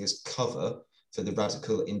acting as cover for the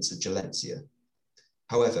radical Intergelentia.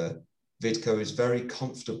 However, Vidco is very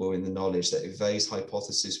comfortable in the knowledge that if Vey's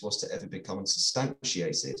hypothesis was to ever become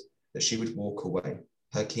unsubstantiated, that she would walk away,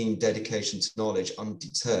 her keen dedication to knowledge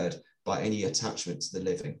undeterred by any attachment to the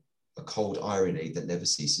living, a cold irony that never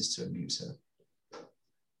ceases to amuse her.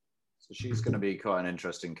 So she's going to be quite an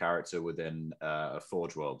interesting character within a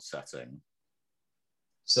Forge World setting.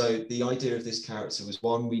 So the idea of this character was,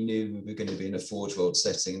 one, we knew we were going to be in a Forge World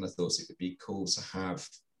setting, and I thought it would be cool to have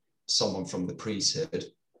someone from the priesthood,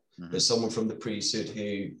 but someone from the priesthood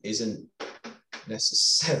who isn't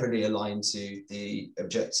necessarily aligned to the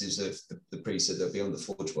objectives of the priesthood that will be on the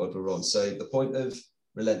Forge World we're on. So the point of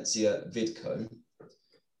Relentia Vidco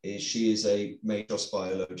is she is a Majos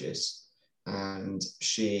biologist, and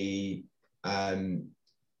she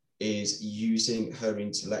is using her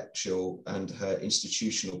intellectual and her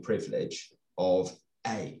institutional privilege of,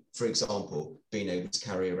 for example, being able to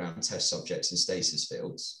carry around test subjects in stasis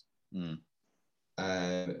fields,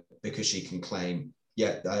 because she can claim,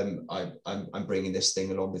 I'm bringing this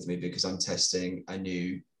thing along with me because I'm testing a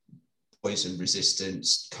new poison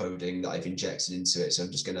resistance coding that I've injected into it. So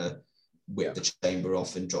I'm just going to whip the chamber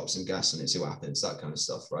off and drop some gas on it, see what happens, that kind of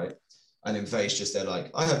stuff, right? And then Vey's just there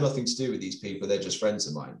like, I have nothing to do with these people. They're just friends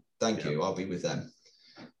of mine. Thank you. I'll be with them.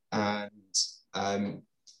 And,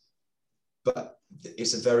 but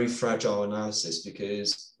it's a very fragile analysis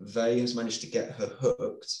because Vey has managed to get her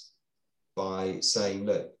hooked by saying,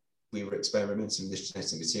 look, we were experimenting with this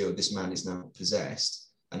genetic material. This man is now possessed.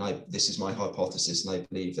 And this is my hypothesis. And I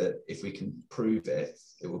believe that if we can prove it,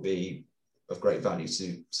 it will be of great value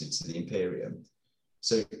to the Imperium.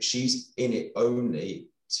 So she's in it only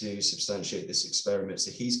to substantiate this experiment. So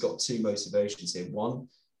he's got two motivations here. One,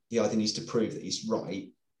 he either needs to prove that he's right,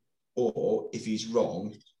 or if he's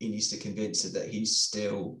wrong, he needs to convince her that he's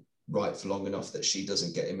still right for long enough that she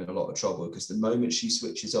doesn't get him in a lot of trouble. Because the moment she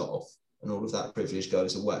switches off and all of that privilege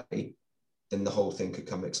goes away, then the whole thing could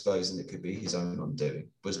come exposed and it could be his own undoing,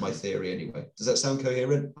 was my theory anyway. Does that sound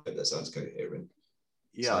coherent? I hope that sounds coherent.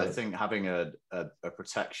 Yeah, so, I think having a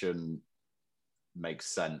protection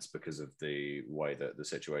makes sense because of the way that the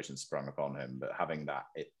situation sprung upon him, but having that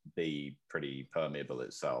it be pretty permeable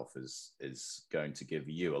itself is going to give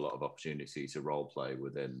you a lot of opportunity to role play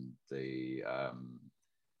within the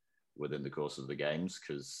course of the games,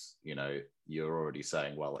 because you're already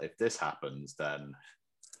saying, well, if this happens, then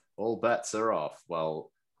all bets are off.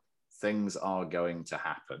 Well, things are going to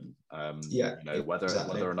happen.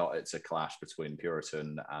 Whether or not it's a clash between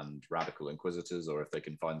Puritan and radical Inquisitors, or if they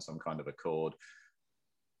can find some kind of accord.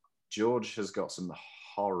 George has got some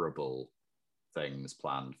horrible things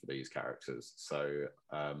planned for these characters. So,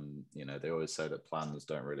 they always say that plans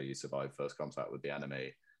don't really survive first contact with the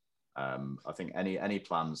enemy. I think any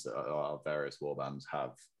plans that our various warbands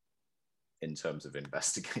have in terms of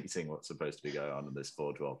investigating what's supposed to be going on in this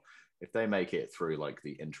Forge world, if they make it through like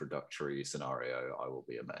the introductory scenario, I will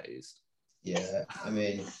be amazed. Yeah, I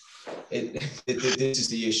mean, this is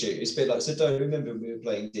the issue. It's a bit like, so don't remember we were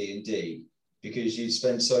playing D&D, because you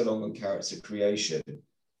spend so long on character creation,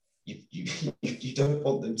 you don't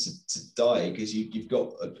want them to die, because you've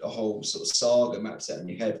got a whole sort of saga mapped out in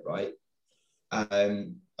your head, right? I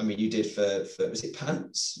mean, you did for was it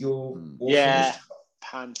Pants?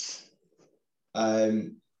 Pants.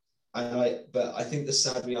 But I think the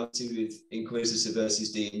sad reality with Inquisitor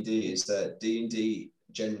versus D&D is that D&D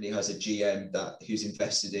generally has a GM who's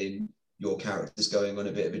invested in your characters going on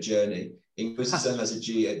a bit of a journey. Inquisitor has a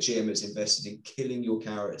GM that's invested in killing your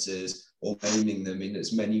characters or maiming them in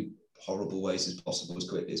as many horrible ways as possible, as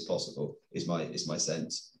quickly as possible, is my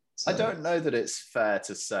sense. So, I don't know that it's fair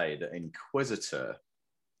to say that Inquisitor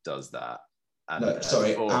does that.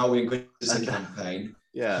 Our Inquisitor campaign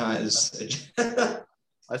has...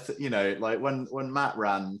 when Matt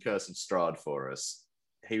ran Curse of Strahd for us,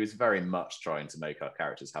 he was very much trying to make our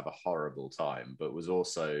characters have a horrible time, but was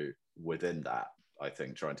also within that, I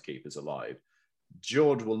think, trying to keep us alive.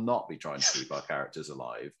 George will not be trying to keep our characters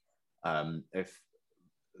alive.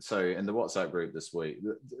 So in the WhatsApp group this week,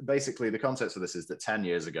 basically the context for this is that 10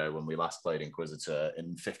 years ago, when we last played Inquisitor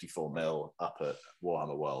in 54 mil up at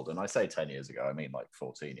Warhammer World, and I say 10 years ago, I mean like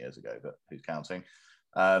 14 years ago, but who's counting?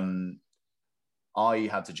 I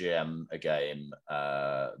had to GM a game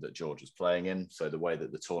that George was playing in. So the way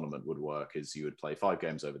that the tournament would work is you would play 5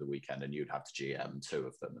 games over the weekend and you'd have to GM 2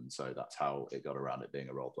 of them. And so that's how it got around it being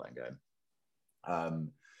a role-playing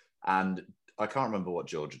game. And I can't remember what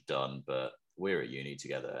George had done, but we were at uni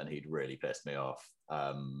together and he'd really pissed me off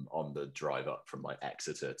on the drive up from like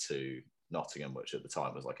Exeter to Nottingham, which at the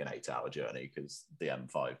time was like an 8-hour journey because the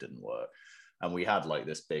M5 didn't work. And we had like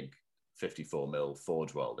this big 54 mil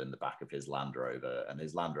Forge World in the back of his Land Rover, and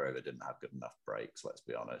his Land Rover didn't have good enough brakes, let's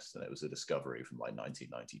be honest, and it was a Discovery from like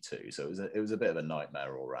 1992, so it was a bit of a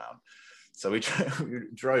nightmare all round. So we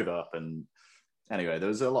drove up, and anyway, there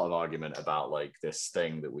was a lot of argument about like this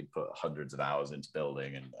thing that we'd put hundreds of hours into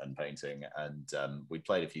building and painting, and we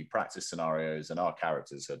played a few practice scenarios, and our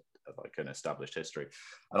characters had like an established history,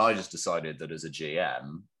 and I just decided that as a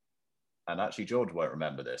GM, and actually George won't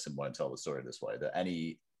remember this and won't tell the story this way, that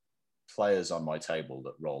any players on my table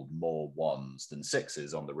that rolled more 1s than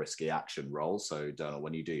 6s on the risky action roll. So Donal,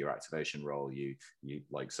 when you do your activation roll, you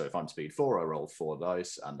like, so if I'm speed 4, I roll 4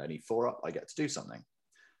 dice, and any 4 up, I get to do something,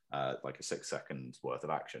 like a 6 seconds worth of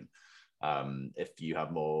action. If you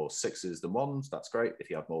have more 6s than 1s, that's great. If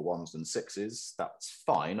you have more 1s than 6s, that's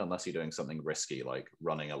fine, unless you're doing something risky, like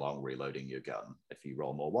running along, reloading your gun. If you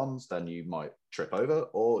roll more 1s, then you might trip over,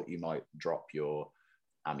 or you might drop your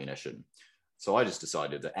ammunition. So I just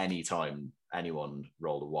decided that any time anyone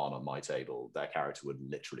rolled a 1 on my table, their character would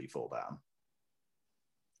literally fall down.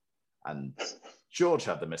 And George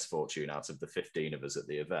had the misfortune out of the 15 of us at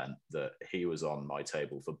the event that he was on my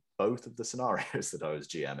table for both of the scenarios that I was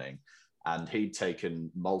GMing. And he'd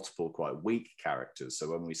taken multiple quite weak characters.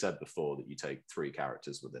 So when we said before that you take 3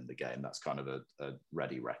 characters within the game, that's kind of a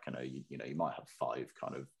ready reckoner. You might have 5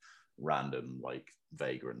 kind of random like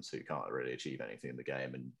vagrants who can't really achieve anything in the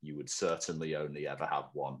game, and you would certainly only ever have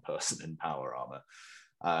 1 person in power armor.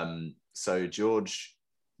 So George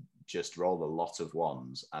just rolled a lot of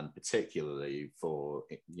 1s, and particularly for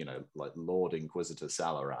like Lord Inquisitor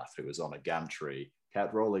Salarath, who was on a gantry,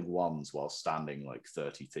 kept rolling 1s while standing like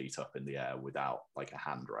 30 feet up in the air without like a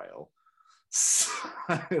handrail. So,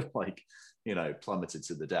 like, plummeted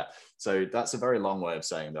to the death. So that's a very long way of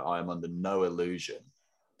saying that I am under no illusion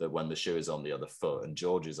that when the shoe is on the other foot and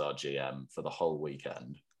George is our GM for the whole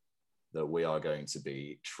weekend, that we are going to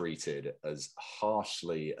be treated as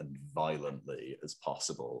harshly and violently as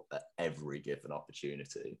possible at every given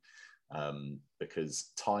opportunity.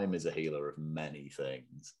 because time is a healer of many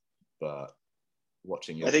things. But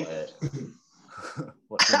watching you I think play it,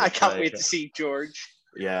 I can't wait to see George.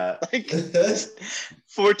 Yeah, Like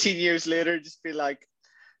 14 years later, just be like,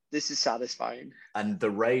 this is satisfying. And the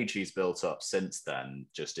rage he's built up since then,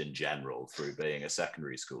 just in general, through being a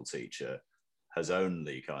secondary school teacher, has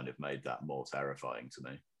only kind of made that more terrifying to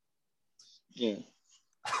me. Yeah.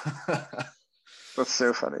 That's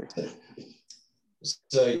so funny.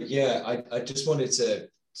 So, yeah, I just wanted to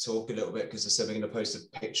talk a little bit because I said we're going to post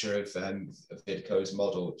a picture of Vidco's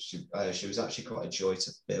model. She was actually quite a joy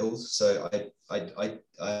to build. So I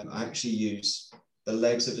actually used the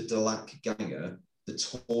legs of a Delac Ganger, the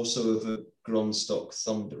torso of a Grondstock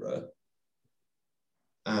Thunderer,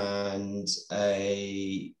 and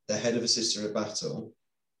the head of a Sister of Battle.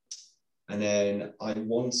 And then I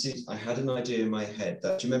had an idea in my head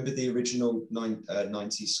that, do you remember the original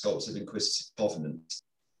 90s sculpt of Inquisitive Covenant?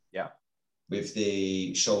 Yeah. With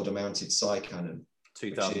the shoulder-mounted side cannon.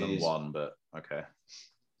 2001, but okay.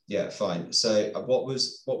 Yeah, fine. So what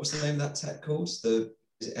was the name of that tech called? Is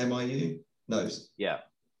it MIU? No. Yeah.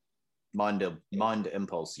 Mind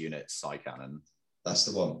Impulse Unit side cannon. That's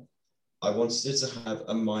the one. I wanted to have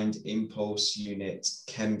a Mind Impulse Unit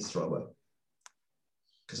chem thrower.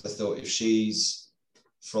 Because I thought if she's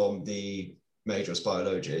from the Majorus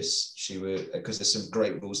Biologis, she would, because there's some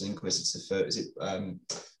great rules in Inquisitive for, is it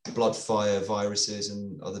blood, fire, viruses,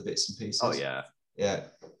 and other bits and pieces? Oh, yeah. Yeah.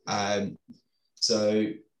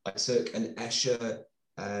 So I took an Escher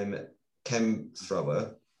chem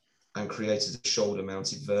thrower and created a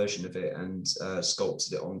shoulder-mounted version of it and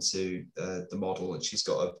sculpted it onto the model, and she's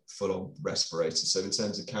got a full-on respirator. So in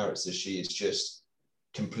terms of character, she is just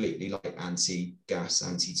completely like anti-gas,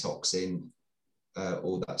 anti-toxin,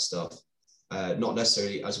 all that stuff. Not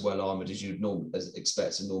necessarily as well armored as you'd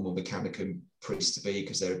expect a normal Mechanicum priest to be,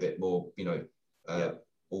 because they're a bit more,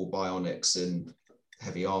 all bionics and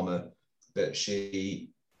heavy armor. But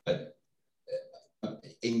she,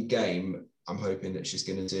 in game, I'm hoping that she's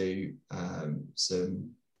going to do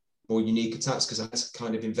some more unique attacks, because I had to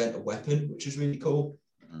kind of invent a weapon, which was really cool,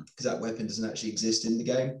 because that weapon doesn't actually exist in the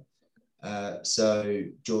game. So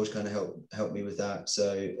George kind of helped me with that.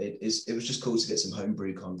 So it was just cool to get some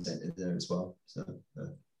homebrew content in there as well. So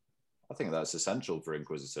I think that's essential for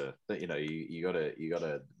Inquisitor. That you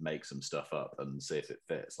gotta make some stuff up and see if it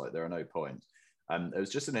fits. Like, there are no points. It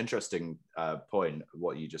was just an interesting point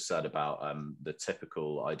what you just said about the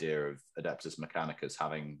typical idea of Adeptus Mechanicus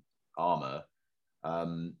having armor.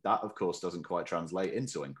 That, of course, doesn't quite translate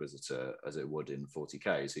into Inquisitor as it would in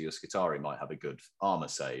 40k. So your Skitarii might have a good armor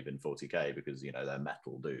save in 40k because they're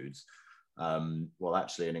metal dudes. Well,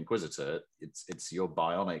 actually, in Inquisitor, it's your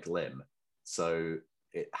bionic limb, so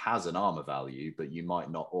it has an armor value, but you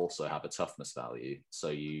might not also have a toughness value. So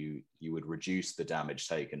you would reduce the damage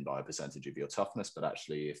taken by a percentage of your toughness, but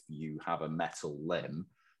actually, if you have a metal limb,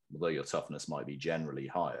 although your toughness might be generally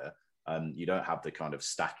higher, you don't have the kind of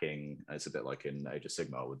stacking. It's a bit like in Age of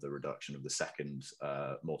Sigmar with the reduction of the second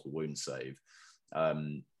mortal wound save.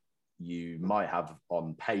 You might have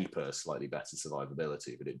on paper slightly better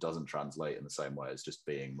survivability, but it doesn't translate in the same way as just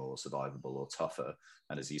being more survivable or tougher.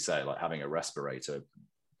 And as you say, like having a respirator,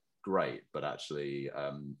 great, but actually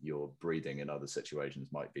your breathing in other situations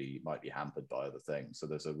might be hampered by other things. So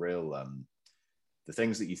there's a real the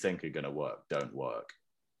things that you think are going to work don't work,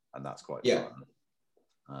 and that's quite fun.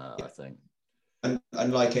 I think. And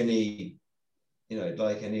like any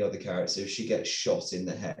other character, if she gets shot in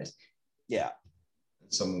the head,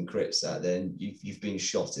 someone crits that, then you've been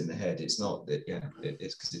shot in the head. It's not that,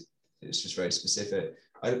 it's because it's just very specific.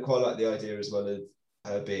 I quite like the idea as well of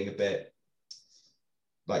her being a bit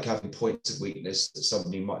like having points of weakness that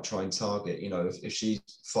somebody might try and target. If she's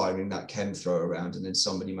firing that chem throw around and then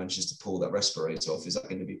somebody manages to pull that respirator off, is that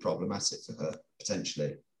going to be problematic for her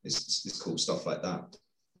potentially? It's cool stuff like that.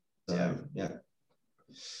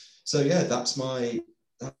 So that's my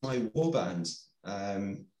warband.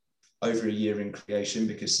 Over a year in creation,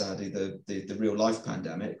 because sadly the real life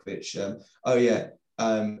pandemic, which you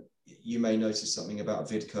may notice something about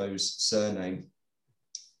Vidco's surname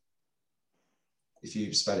if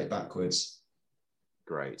you spell it backwards.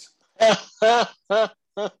 Great.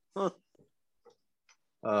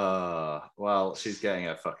 Well, she's getting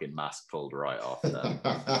her fucking mask pulled right off then.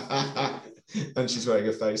 And she's wearing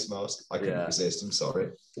a face mask. I couldn't resist, I'm sorry.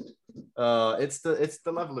 It's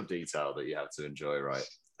the level of detail that you have to enjoy, right?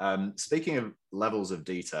 Speaking of levels of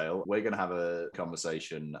detail, we're going to have a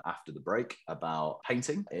conversation after the break about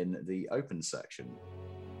painting in the open section.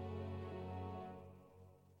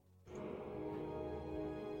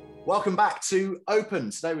 Welcome back to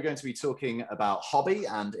Open. Today we're going to be talking about hobby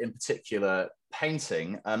and in particular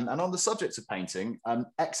painting. And on the subject of painting,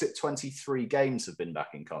 Exit 23 Games have been back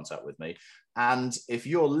in contact with me. And if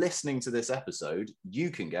you're listening to this episode,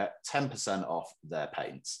 you can get 10% off their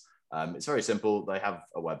paints. It's very simple. They have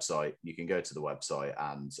a website. You can go to the website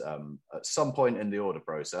and at some point in the order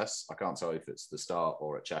process, I can't tell you if it's the start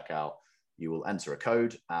or at checkout, you will enter a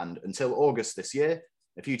code. And until August this year,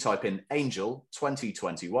 if you type in Angel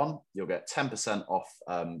 2021, you'll get 10% off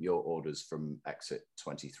your orders from Exit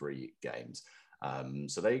 23 Games.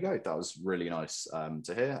 So there you go. That was really nice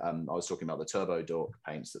to hear. I was talking about the Turbo Dork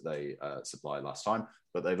paints that they supplied last time,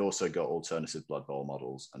 but they've also got alternative Blood Bowl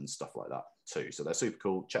models and stuff like that too. So they're super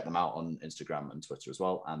cool. Check them out on Instagram and Twitter as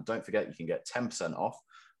well. And don't forget, you can get 10% off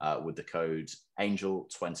with the code Angel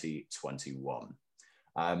 2021.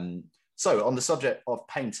 So on the subject of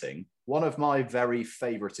painting, one of my very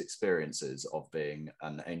favorite experiences of being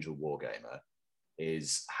an Angel Wargamer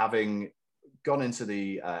is having gone into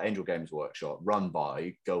the Angel Games workshop run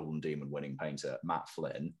by Golden Demon winning painter Matt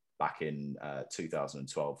Flynn back in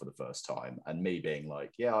 2012 for the first time. And me being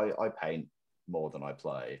like, yeah, I paint more than I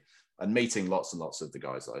play, and meeting lots and lots of the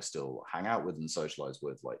guys that I still hang out with and socialize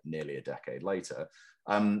with like nearly a decade later.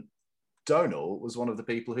 Donal was one of the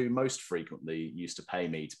people who most frequently used to pay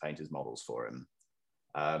me to paint his models for him.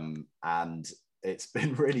 And it's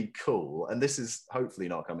been really cool. And this is hopefully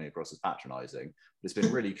not coming across as patronizing, but it's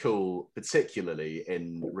been really cool, particularly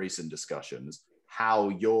in recent discussions, how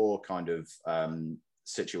your kind of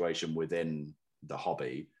situation within the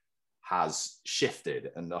hobby has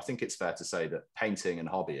shifted. And I think it's fair to say that painting and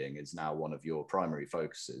hobbying is now one of your primary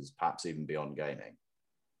focuses, perhaps even beyond gaming.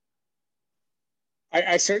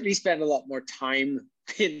 I certainly spend a lot more time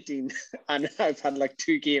painting, and I've had like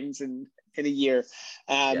 2 games in a year.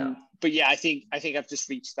 But yeah, I think I've just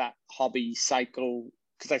reached that hobby cycle,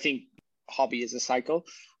 because I think hobby is a cycle,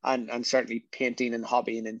 and certainly painting and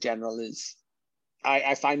hobbying in general is,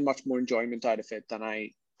 I find much more enjoyment out of it than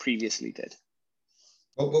I previously did.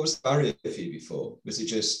 What was the barrier for you before? Was it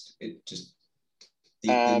just the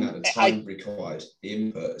amount of time required, the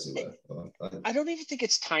input, as it were? I don't even think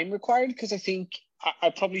it's time required, because I think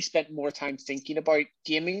I probably spent more time thinking about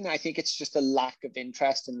gaming. I think it's just a lack of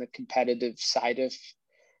interest in the competitive side of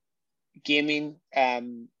gaming.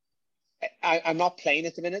 I'm not playing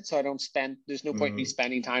at the minute, so there's no point in me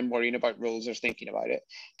spending time worrying about rules or thinking about it.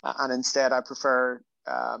 And instead, I prefer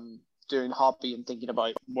doing hobby and thinking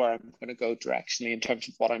about where I'm going to go directionally in terms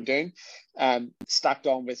of what I'm doing. Stacked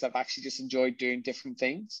on with, I've actually just enjoyed doing different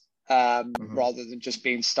things rather than just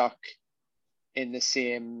being stuck in the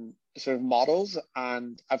same sort of models.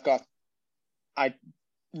 And I'm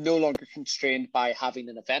no longer constrained by having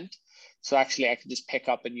an event. So actually I can just pick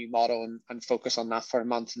up a new model and focus on that for a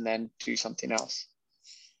month and then do something else.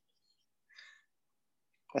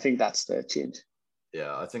 I think that's the change.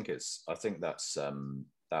 Yeah, I think that's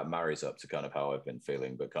that marries up to kind of how I've been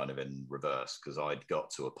feeling, but kind of in reverse, because I'd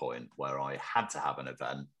got to a point where I had to have an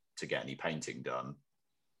event to get any painting done.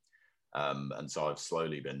 And so I've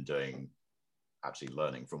slowly been actually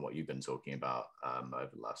learning from what you've been talking about over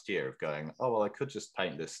the last year, of going, oh, well, I could just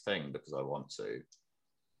paint this thing because I want to.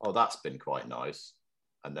 Oh, that's been quite nice.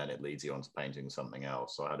 And then it leads you on to painting something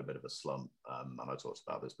else. So I had a bit of a slump, and I talked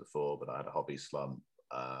about this before, but I had a hobby slump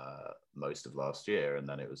most of last year, and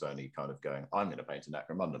then it was only kind of going, I'm going to paint a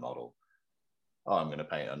Necromunda model. Oh, I'm going to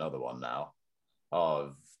paint another one now. Oh,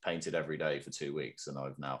 I've painted every day for 2 weeks, and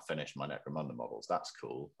I've now finished my Necromunda models. That's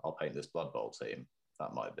cool. I'll paint this Blood Bowl team.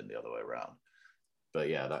 That might have been the other way around. But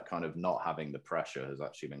yeah, that kind of not having the pressure has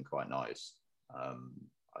actually been quite nice,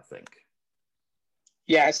 I think.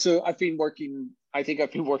 Yeah, so I've been working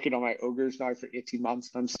on my ogres now for 18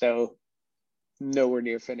 months, and I'm still nowhere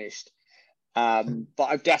near finished. But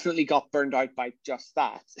I've definitely got burned out by just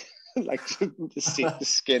that, like the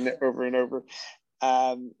skin over and over.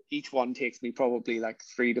 Each one takes me probably like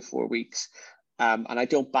 3 to 4 weeks. And I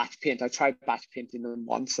don't batch paint. I tried batch painting them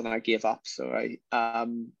once and I gave up. So I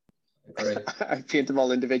paint them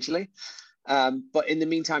all individually. But in the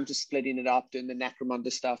meantime, just splitting it up, doing the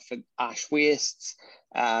Necromunda stuff and Ash Wastes,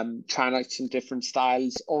 trying out some different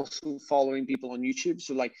styles, also following people on YouTube.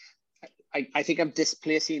 So like, I think I'm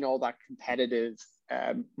displacing all that competitive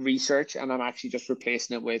research, and I'm actually just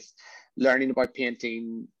replacing it with learning about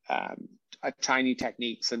painting, trying new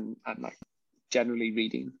techniques, and like generally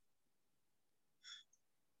reading.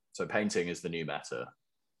 So painting is the new meta.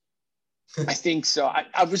 I think so.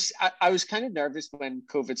 I was kind of nervous when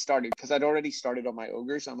COVID started, because I'd already started on my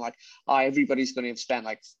ogres. I'm like, everybody's going to have spent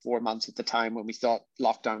like 4 months at the time when we thought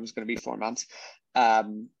lockdown was going to be 4 months,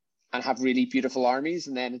 and have really beautiful armies.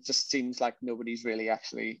 And then it just seems like nobody's really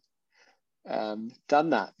actually done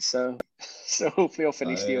that. So hopefully I'll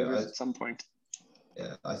finish the ogres at some point.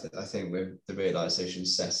 Yeah, I think with the realization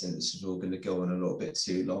setting, this is all going to go on a little bit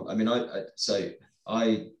too long. I mean,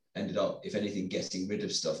 I ended up, if anything, getting rid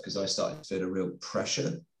of stuff because I started to feel a real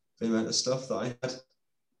pressure for the amount of stuff that I had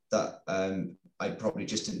that I probably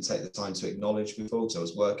just didn't take the time to acknowledge before because I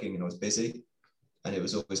was working and I was busy, and it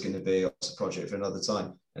was always going to be a project for another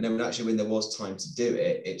time. And then when there was time to do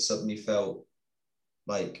it, it suddenly felt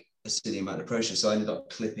like a silly amount of pressure. So I ended up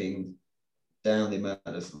clipping down the amount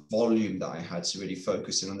of volume that I had to really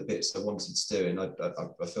focus in on the bits I wanted to do. And I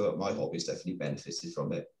feel like my hobby's definitely benefited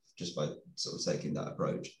from it just by sort of taking that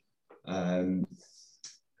approach. Again,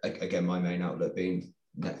 my main outlet being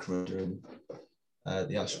Necromunda and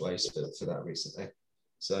the Ash Waste for that recently.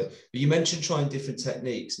 So, but you mentioned trying different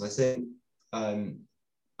techniques, and I think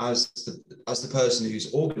as the person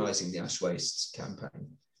who's organising the Ash Waste campaign,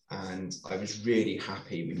 and I was really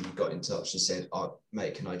happy when you got in touch and said, "Oh,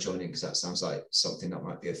 mate, can I join in? Because that sounds like something that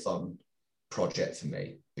might be a fun project for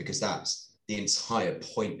me." Because that's the entire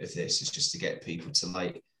point of this, is just to get people to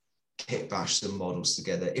like kit bash some models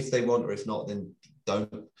together if they want, or if not, then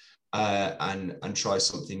don't, and try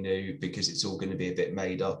something new, because it's all going to be a bit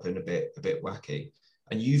made up and a bit wacky.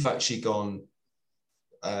 And you've actually gone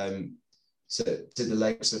to the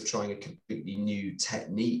lengths of trying a completely new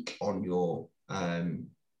technique on your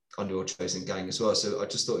chosen gang as well. So I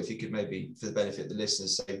just thought if you could maybe, for the benefit of the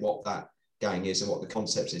listeners, say what that gang is and what the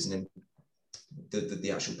concept is, and then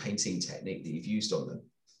the actual painting technique that you've used on them.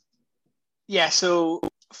 Yeah, so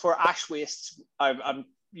for Ash Waste, I'm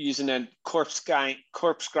using a corpse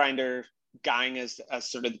grinder gang as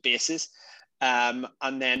sort of the basis,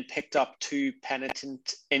 and then picked up 2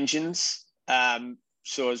 penitent engines,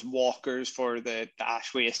 so as walkers for the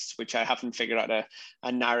Ash Waste, which I haven't figured out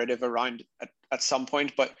a narrative around at some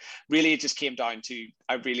point. But really it just came down to,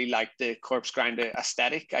 I really like the corpse grinder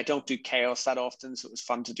aesthetic. I don't do chaos that often, so it was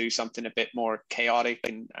fun to do something a bit more chaotic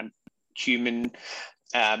and human.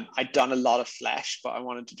 I'd done a lot of flesh, but I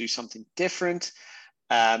wanted to do something different.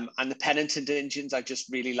 And the penitent engines, I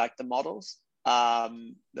just really like the models.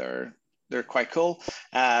 They're quite cool.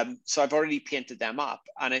 So I've already painted them up,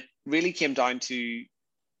 and it really came down to,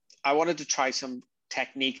 I wanted to try some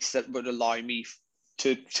techniques that would allow me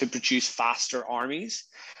to produce faster armies.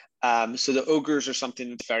 So the ogres are something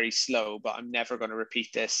that's very slow, but I'm never going to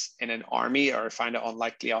repeat this in an army, or find it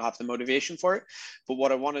unlikely I'll have the motivation for it. But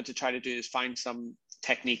what I wanted to try to do is find some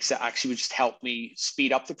techniques that actually would just help me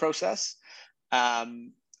speed up the process,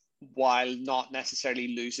 while not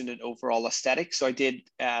necessarily losing an overall aesthetic. So I did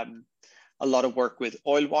a lot of work with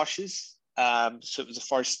oil washes. So it was the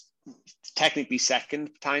first, technically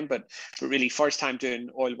second time, but really first time doing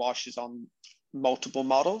oil washes on multiple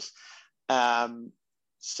models.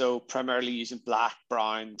 So primarily using black,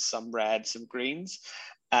 brown, some red, some greens,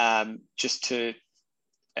 just to,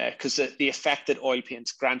 because the effect that oil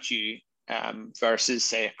paints grant you, versus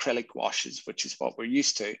say acrylic washes, which is what we're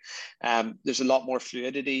used to, there's a lot more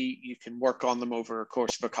fluidity. You can work on them over a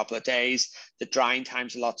course of a couple of days. The drying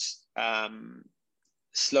time's a lot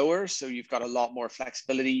slower, so you've got a lot more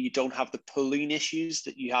flexibility. You don't have the pulling issues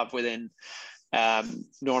that you have within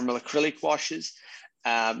normal acrylic washes.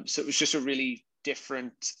 So it was just a really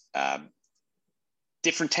different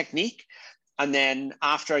technique. And then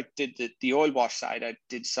after I did the oil wash side, I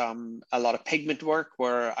did a lot of pigment work,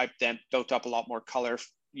 where I then built up a lot more color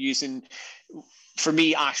using, for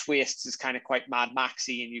me, Ash Waste is kind of quite Mad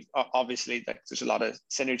Maxy, and you've obviously, like, there's a lot of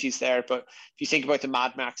synergies there. But if you think about the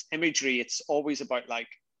Mad Max imagery, it's always about like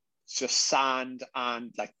just sand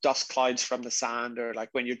and like dust clouds from the sand, or like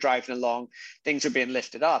when you're driving along, things are being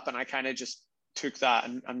lifted up. And I kind of just took that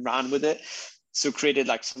and ran with it. So created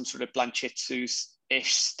like some sort of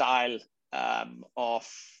Blanchitsu-ish style of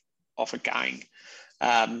a gang.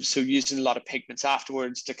 So using a lot of pigments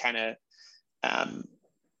afterwards to kind of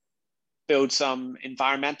build some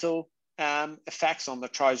environmental effects on the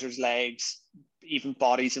trousers, legs, even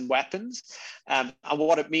bodies and weapons. And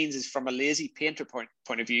what it means is, from a lazy painter point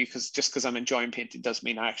of view, because I'm enjoying painting doesn't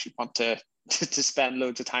mean I actually want to spend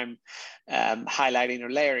loads of time highlighting or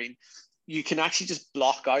layering. You can actually just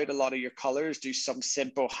block out a lot of your colors, do some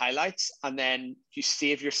simple highlights, and then you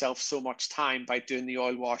save yourself so much time by doing the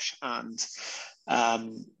oil wash and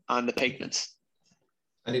the pigments.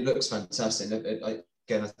 And it looks fantastic.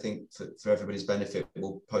 Again, I think for everybody's benefit,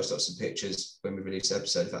 we'll post up some pictures when we release the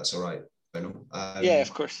episode, if that's all right, Benham. Yeah,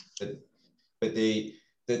 of course. But the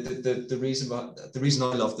reason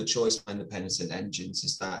I love the choice behind the penitent engines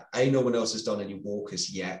is that no one else has done any walkers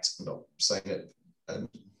yet. I'm not saying that.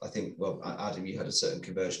 I think, well, Adam, you had a certain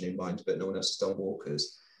conversion in mind, but no one else has done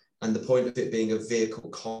walkers. And the point of it being a vehicle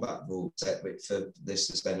combat rule set, which for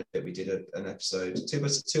listeners' benefit, we did an episode, two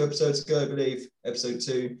episodes ago, I believe, episode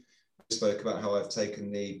 2, we spoke about how I've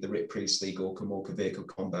taken the Rick Priestley Gorka Morka vehicle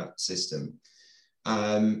combat system.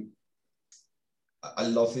 I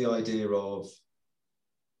love the idea of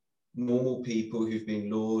normal people who've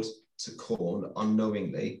been lured to Khorne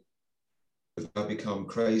unknowingly have now become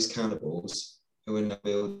crazed cannibals who are now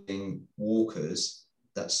building walkers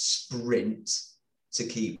that sprint to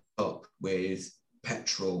keep up with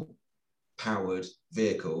petrol-powered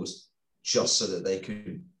vehicles just so that they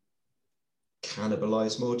could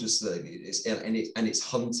cannibalize more, just so that it's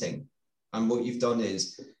hunting. And what you've done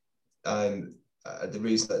is, the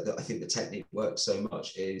reason that I think the technique works so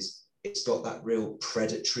much is it's got that real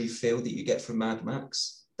predatory feel that you get from Mad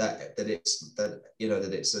Max, that it's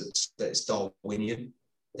Darwinian,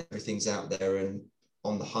 everything's out there and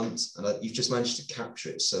on the hunt, and you've just managed to capture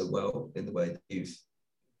it so well in the way that you've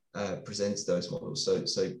presented those models. So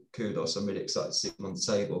kudos. I'm really excited to see them on the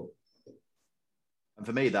table. And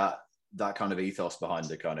for me, that kind of ethos behind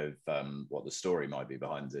the kind of what the story might be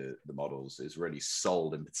behind the models is really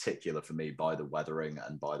sold in particular for me by the weathering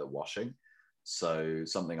and by the washing. So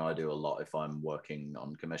something I do a lot if I'm working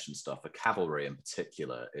on commission stuff for cavalry in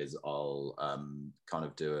particular is I'll kind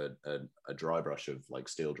of do a dry brush of like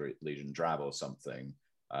Steel Legion drab or something.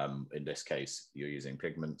 In this case, you're using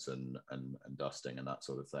pigments and dusting and that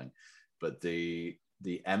sort of thing. But the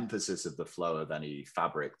emphasis of the flow of any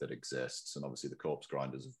fabric that exists, and obviously the corpse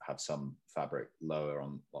grinders have some fabric lower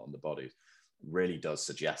on the bodies, really does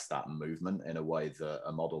suggest that movement in a way that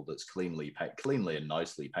a model that's cleanly and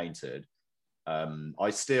nicely painted.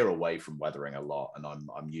 I steer away from weathering a lot, and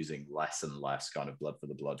I'm using less and less kind of blood for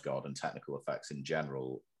the blood god and technical effects in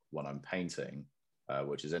general when I'm painting,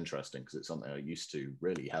 which is interesting because it's something I used to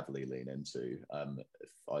really heavily lean into. If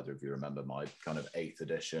either of you remember my kind of 8th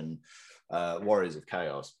edition Warriors of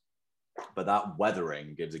Chaos, but that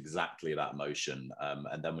weathering gives exactly that motion.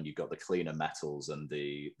 And then when you've got the cleaner metals and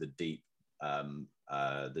the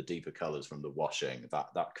deeper colors from the washing,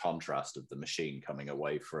 that contrast of the machine coming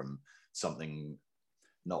away from something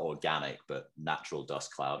not organic but natural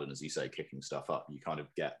dust cloud, and as you say, kicking stuff up, you kind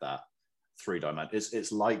of get that 3-dimensional.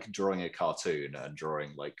 It's like drawing a cartoon and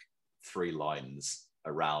drawing like 3 lines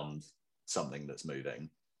around something that's moving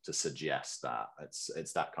to suggest that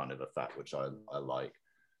it's that kind of effect, which I like.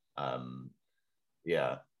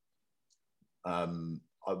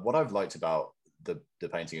 What I've liked about the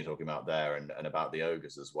painting you're talking about there and about the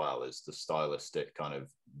ogres as well is the stylistic kind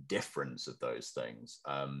of difference of those things.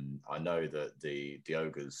 I know that the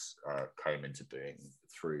ogres came into being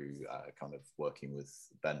through kind of working with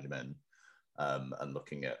Benjamin and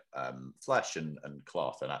looking at flesh and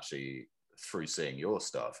cloth, and actually through seeing your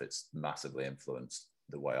stuff, it's massively influenced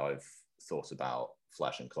the way I've thought about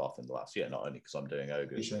flesh and cloth in the last year, not only because I'm doing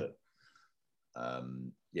ogres, sure, but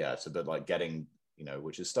so but like getting,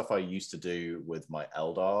 which is stuff I used to do with my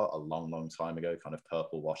Eldar a long time ago, kind of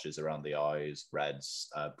purple washes around the eyes, reds,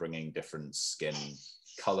 bringing different skin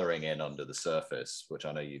coloring in under the surface, which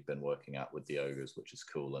I know you've been working at with the ogres, which is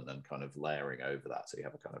cool, and then kind of layering over that so you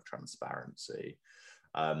have a kind of transparency.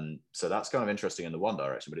 So that's kind of interesting in the one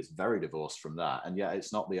direction, but it's very divorced from that. And yet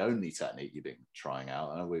it's not the only technique you've been trying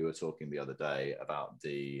out. I know we were talking the other day about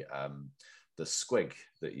the squig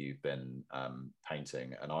that you've been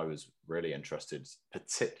painting, and I was really interested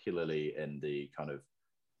particularly in the kind of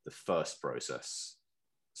the first process,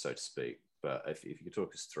 so to speak. But if you could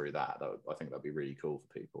talk us through that, I think that'd be really cool for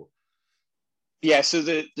people. Yeah, so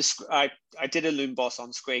I did a loom boss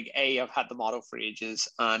on squig. A, I've had the model for ages,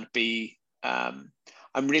 and B,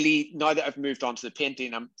 I'm really, now that I've moved on to the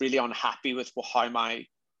painting, I'm really unhappy with how my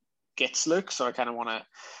gits look. So I kind of want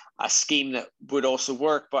a scheme that would also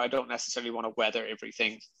work, but I don't necessarily want to weather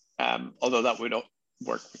everything, although that would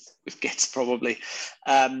work with gits probably.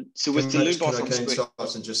 So with the loom boss on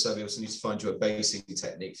squig, and just say we also need to find you a basic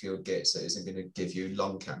technique for your gits that isn't going to give you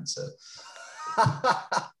lung cancer.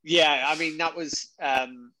 Yeah, I mean, that was I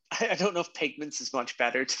don't know if pigments is much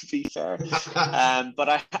better, to be fair, but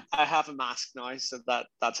I have a mask now, so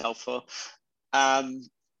that's helpful.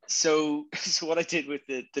 So what I did with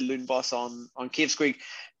the loom boss on Cave Squig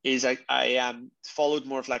is I followed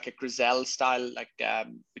more of like a Griselle style,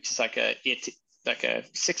 which is like a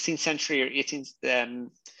 16th century or 18th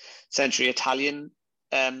century Italian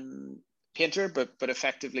painter, but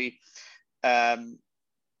effectively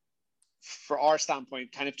for our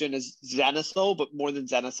standpoint, kind of doing a zenithal, but more than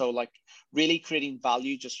zenithal, like really creating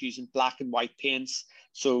value just using black and white paints.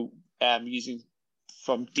 So using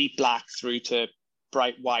from deep black through to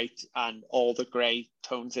bright white and all the grey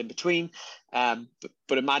tones in between. But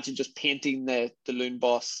imagine just painting the loom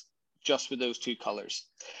boss just with those two colors.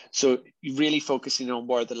 So you're really focusing on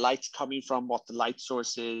where the light's coming from, what the light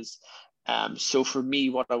source is. So for me,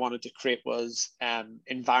 what I wanted to create was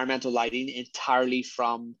environmental lighting entirely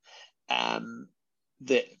from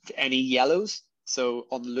any yellows. So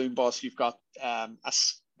on the Loon Boss, you've got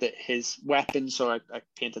his weapon, so I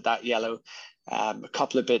painted that yellow, a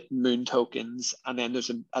couple of bit moon tokens, and then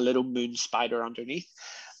there's a little moon spider underneath.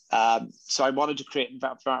 So I wanted to create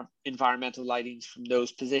environmental lightings from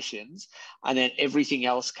those positions, and then everything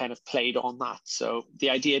else kind of played on that. So the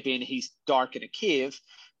idea being he's dark in a cave,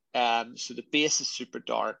 so the base is super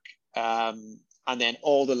dark, and then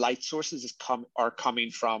all the light sources are coming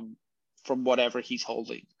from whatever he's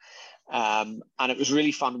holding. And it was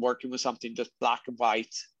really fun working with something just black and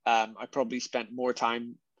white. I probably spent more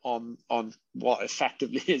time on what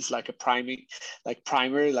effectively is like a primer.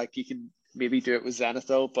 Like you can maybe do it with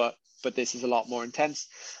Zenithal, but this is a lot more intense.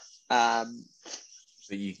 But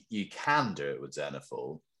you can do it with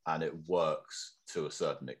Zenithal, and it works to a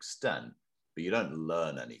certain extent. But you don't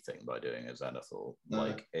learn anything by doing a Zenithal. No.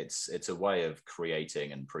 Like it's a way of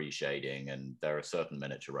creating and pre-shading, and there are certain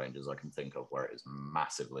miniature ranges I can think of where it is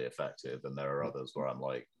massively effective, and there are others where I'm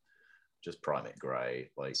like, just prime it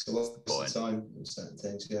grey. Like, so what's the time with certain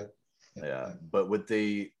things? Yeah. But with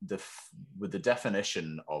the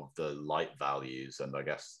definition of the light values, and I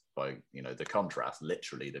guess by the contrast,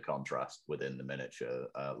 literally the contrast within the miniature,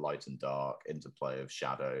 light and dark, interplay of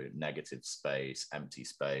shadow, negative space, empty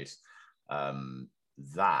space.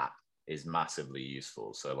 That is massively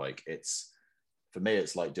useful. So like for me,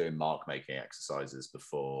 it's like doing mark making exercises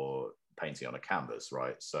before painting on a canvas,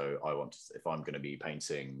 right? So if I'm going to be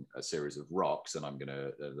painting a series of rocks and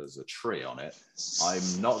there's a tree on it,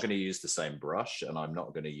 I'm not going to use the same brush, and I'm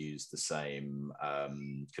not going to use the same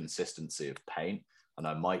consistency of paint, and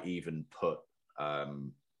I might even put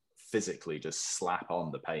physically just slap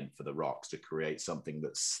on the paint for the rocks to create something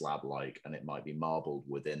that's slab-like, and it might be marbled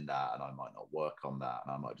within that, and I might not work on that,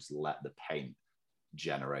 and I might just let the paint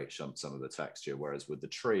generate some of the texture. Whereas with the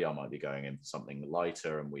tree, I might be going in for something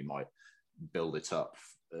lighter, and we might build it up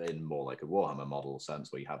in more like a Warhammer model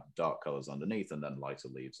sense, where you have dark colors underneath and then lighter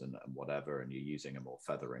leaves and whatever, and you're using a more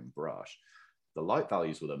feathering brush. The light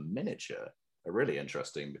values with a miniature are really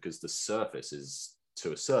interesting because the surface is,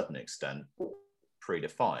 to a certain extent,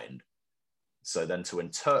 predefined. So then to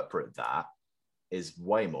interpret that is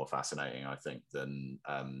way more fascinating, I think, than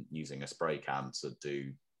using a spray can to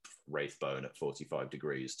do Wraithbone at 45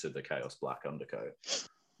 degrees to the Chaos Black undercoat.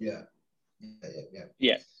 Yeah.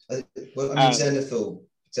 Well, I mean,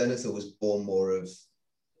 Zenithal was born more of,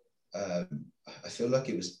 I feel like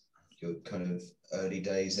it was your kind of early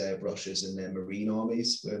days airbrushers and their marine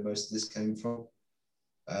armies where most of this came from.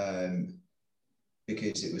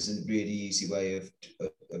 Because it was a really easy way of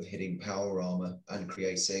hitting power armor and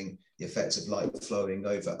creating the effect of light flowing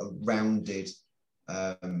over a rounded,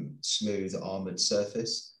 smooth armored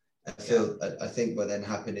surface. I think what then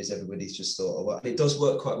happened is everybody's just thought, oh, well, and it does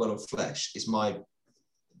work quite well on flesh, is my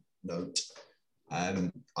note.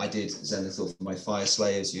 I did Zenithal for my Fire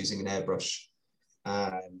Slayers using an airbrush,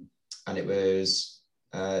 and it was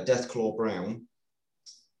Deathclaw Brown,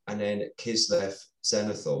 and then Kislev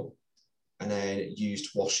Zenithal, and then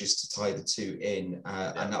used washes to tie the two in,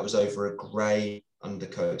 and that was over a grey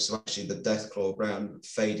undercoat. So actually the Deathclaw Brown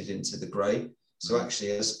faded into the grey. So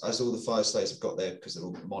actually, as all the Fire Slayers have got there, because they're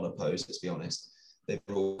all monopose, let's be honest, they're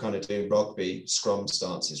all kind of doing rugby scrum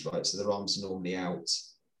stances, right? So their arms are normally out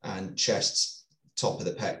and chests, top of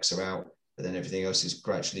the pecs are out, but then everything else is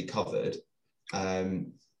gradually covered.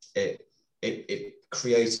 It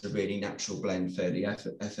created a really natural blend fairly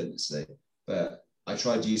effortlessly. But I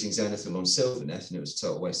tried using Zenithal on Sylvaneth, and it was a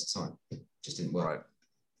total waste of time. It just didn't work. Right.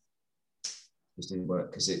 Just didn't work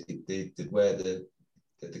because where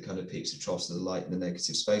the kind of peaks and troughs of the light and the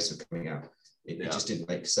negative space were coming out, it just didn't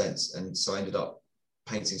make sense. And so I ended up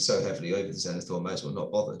painting so heavily over the Zenithal, I might as well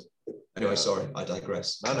not bothered. Anyway, sorry, I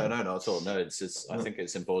digress. No, not at all. No, it's just, I think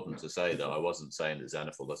it's important to say that I wasn't saying that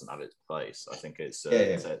Zenithal doesn't have its place. I think it's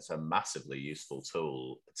a massively useful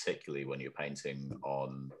tool, particularly when you're painting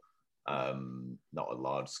on not a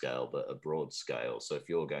large scale, but a broad scale. So if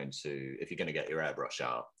you're going to get your airbrush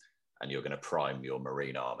out and you're going to prime your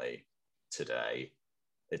marine army today,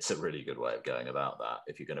 it's a really good way of going about that.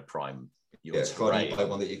 If you're going to prime your terrain, buy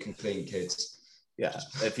one that you can clean, kids. Yeah,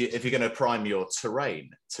 if you're going to prime your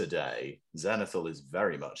terrain today, Zenithal is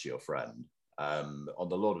very much your friend. On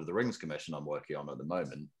the Lord of the Rings commission I'm working on at the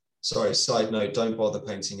moment. Sorry, side note, don't bother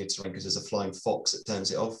painting your terrain because there's a flying fox that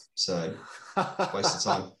turns it off. So waste of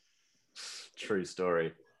time. True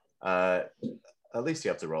story. At least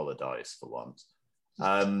you have to roll the dice for once.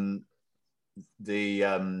 So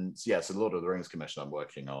the Lord of the Rings commission I'm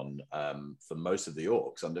working on, for most of the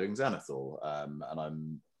orcs, I'm doing Zenithal,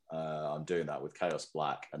 and I'm doing that with Chaos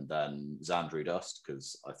Black and then Xandri Dust,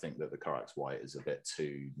 because I think that the Corax White is a bit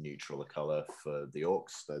too neutral a color for the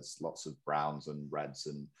orcs. There's lots of browns and reds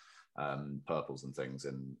and purples and things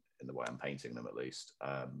in the way I'm painting them, at least,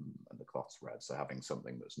 and the cloth's red. So having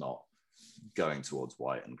something that's not going towards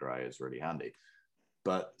white and grey is really handy.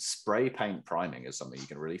 But spray paint priming is something you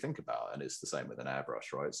can really think about, and it's the same with an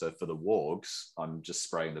airbrush, right? So for the wargs, I'm just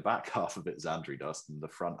spraying the back half of it Xandri Dust and the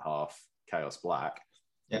front half Chaos Black.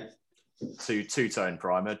 Yeah. Two-tone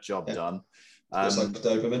primer, job done. Looks like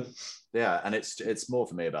dopamine. Yeah, and it's more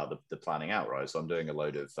for me about the planning out, right? So I'm doing a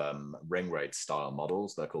load of ring raid style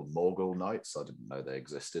models. They're called Morgul Knights. I didn't know they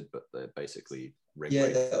existed, but they're basically ring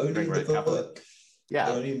raid. They're only in the book. book. Yeah,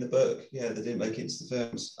 they're only in the book. Yeah, they didn't make it into the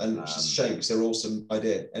films, and it's just a shame because they're an awesome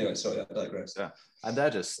idea. Anyway, sorry, I digress. Yeah, and they're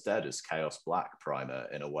just Chaos Black primer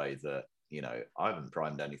in a way that, you know, I haven't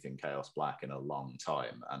primed anything Chaos Black in a long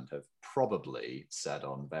time, and have probably said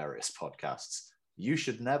on various podcasts, you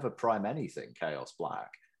should never prime anything Chaos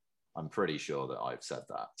Black. I'm pretty sure that I've said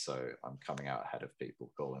that, so I'm coming out ahead of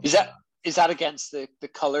people calling. Is that against the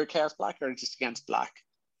color Chaos Black or just against black?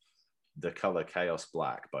 The color Chaos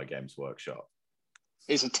Black by Games Workshop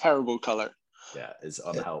is a terrible color. Yeah, it's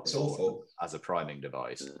unhelpful as a priming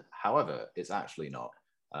device. Yeah. However, it's actually not.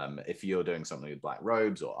 If you're doing something with black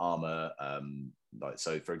robes or armor, like,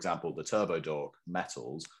 so for example, the Turbo Dork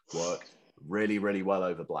metals work really, really well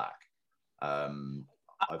over black.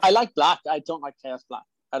 I like black. I don't like Chaos Black.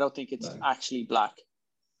 I don't think it's actually black.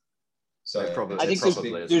 So I think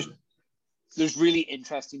there's really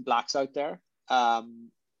interesting blacks out there.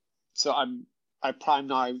 So I prime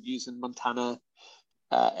now using Montana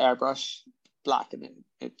airbrush black, and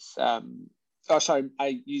it's I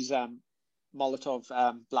use Molotov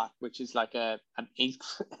black, which is like an ink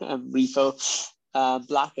refill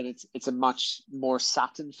black, and it's a much more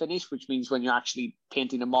satin finish, which means when you're actually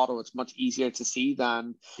painting a model, it's much easier to see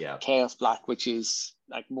than Chaos Black, which is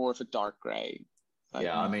like more of a dark gray.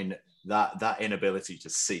 I mean, that inability to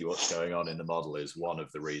see what's going on in the model is one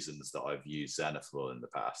of the reasons that I've used Zenithal in the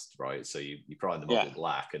past, right? So you prime the model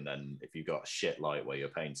black, and then if you've got shit light where you're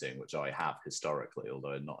painting, which I have historically,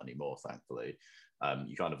 although not anymore, thankfully,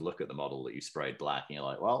 you kind of look at the model that you sprayed black and you're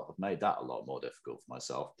like, well, I've made that a lot more difficult for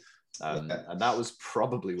myself. And that was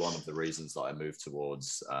probably one of the reasons that I moved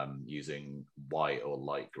towards using white or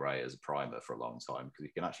light gray as a primer for a long time, because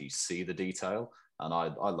you can actually see the detail. And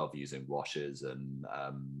I love using washes and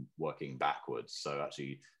working backwards. So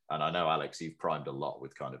actually, and I know, Alex, you've primed a lot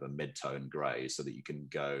with kind of a mid-tone gray so that you can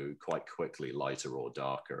go quite quickly lighter or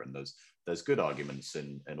darker. And there's good arguments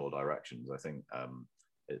in all directions. I think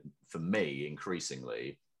for me,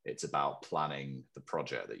 increasingly, it's about planning the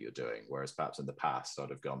project that you're doing. Whereas perhaps in the past, I'd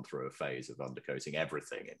have gone through a phase of undercoating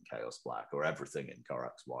everything in Chaos Black or everything in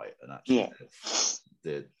Corax White. And actually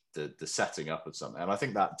the setting up of something. And I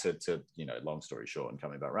think that to long story short, and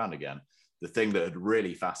coming back around again, the thing that had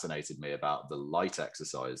really fascinated me about the light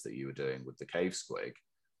exercise that you were doing with the cave squig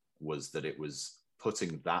was that it was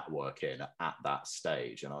putting that work in at that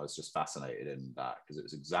stage. And I was just fascinated in that because it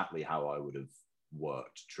was exactly how I would have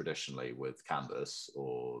worked traditionally with canvas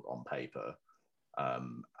or on paper,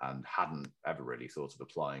 and hadn't ever really thought of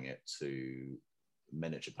applying it to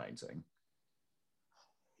miniature painting.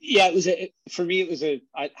 Yeah,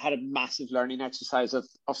 I had a massive learning exercise of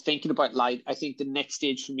thinking about light. I think the next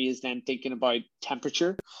stage for me is then thinking about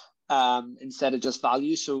temperature instead of just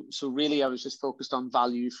value. So really I was just focused on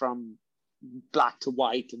value from black to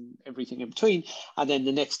white and everything in between. And then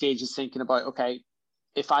the next stage is thinking about, okay,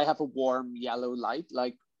 if I have a warm yellow light,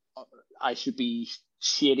 like I should be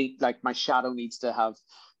shading, like my shadow needs to have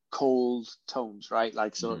cold tones, right?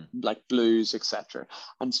 Like, so like blues, etc.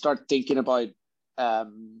 And start thinking about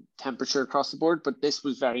temperature across the board. But this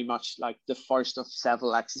was very much like the first of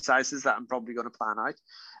several exercises that I'm probably going to plan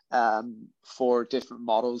out for different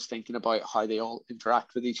models, thinking about how they all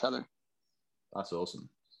interact with each other. That's awesome.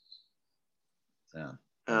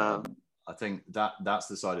 Yeah. I think that's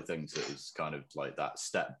the side of things that is kind of like that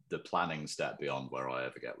step, the planning step beyond where I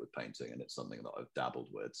ever get with painting, and it's something that I've dabbled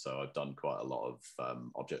with. So I've done quite a lot of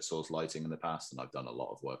object source lighting in the past, and I've done a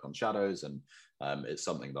lot of work on shadows, and it's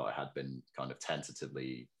something that I had been kind of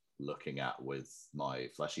tentatively looking at with my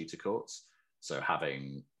Flesh Eater Courts. So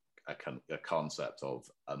having a concept of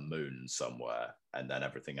a moon somewhere, and then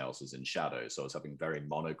everything else is in shadow. So I was having very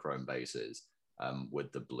monochrome bases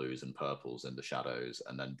with the blues and purples in the shadows,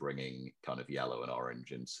 and then bringing kind of yellow and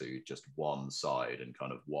orange into just one side and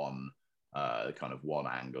kind of one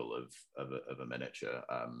angle of a miniature.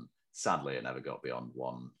 Sadly, it never got beyond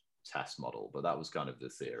one test model, but that was kind of the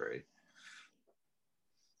theory.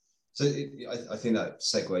 So I think that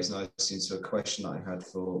segues nicely into a question I had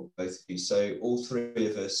for both of you. So all three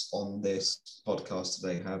of us on this podcast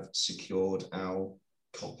today have secured our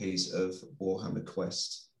copies of Warhammer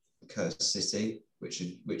Quest Cursed City, which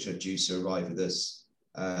are due to arrive with us.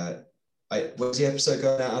 When's the episode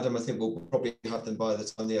going out, Adam? I think we'll probably have them by the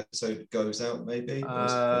time the episode goes out, maybe?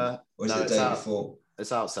 Or is it the day before?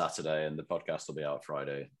 It's out Saturday and the podcast will be out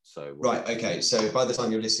Friday. So right, okay. So by the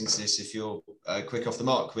time you're listening to this, if you're quick off the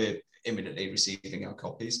mark, we're imminently receiving our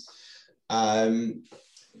copies. And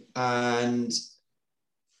I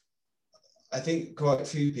think quite a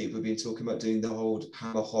few people have been talking about doing the whole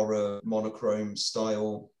Hammer Horror monochrome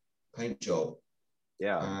style paint job.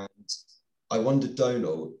 Yeah. And I wondered,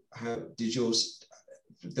 Donal, how did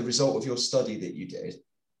the result of your study that you did,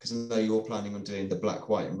 because I know you're planning on doing the black,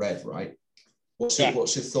 white, and red, right? What's your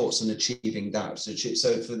thoughts on achieving that? So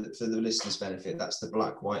for the listeners' benefit, that's the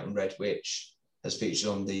black, white, and red, which has featured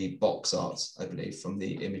on the box art, I believe, from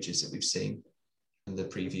the images that we've seen and the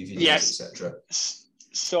preview videos, etc.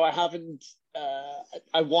 So I haven't.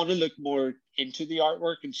 I want to look more into the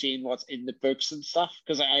artwork and seeing what's in the books and stuff,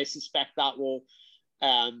 because I suspect that will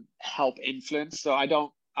help influence. So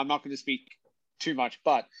I'm not going to speak too much,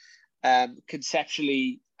 but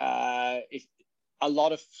conceptually, if a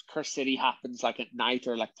lot of Cursed City happens like at night,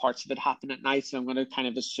 or like parts of it happen at night, so I'm going to kind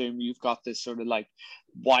of assume you've got this sort of like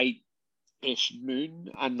white-ish moon,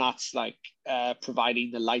 and that's like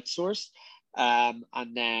providing the light source, and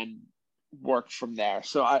then work from there.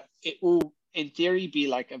 So it will, in theory, be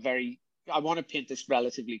like I want to paint this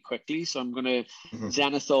relatively quickly, so I'm going to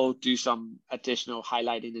Zenithal, do some additional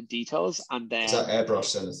highlighting and details, and then... Is that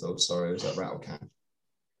airbrush Zenithal? Sorry, or is that rattle can?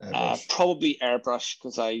 Probably airbrush,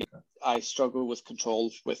 because I struggle with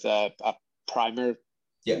control with a primer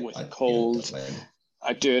with cold.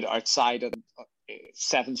 I do it outside on a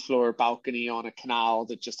 7th floor balcony on a canal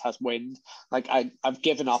that just has wind. Like I've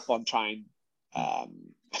given up on trying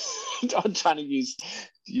on trying to use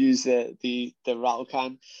the rattle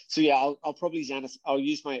can. So yeah, I'll probably I'll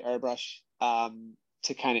use my airbrush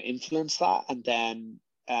to kind of influence that, and then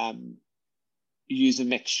use a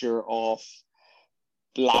mixture of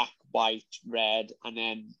black, white, red, and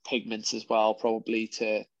then pigments as well, probably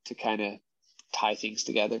to kind of tie things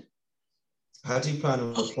together. How do you plan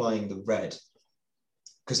on applying the red?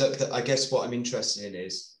 Because I guess what I'm interested in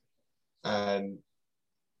is the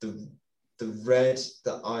red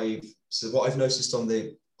that what I've noticed on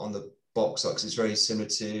the box art, it's very similar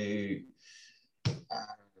to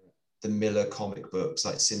the Miller comic books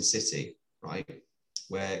like Sin City, right?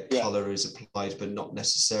 Where color is applied, but it's not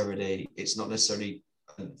necessarily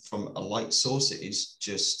from a light source. It is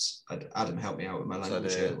just, Adam, help me out with my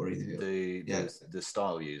language here. The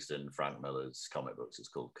style used in Frank Miller's comic books is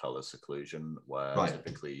called color seclusion, where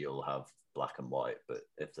typically you'll have black and white, but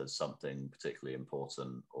if there's something particularly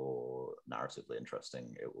important or narratively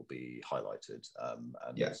interesting, it will be highlighted.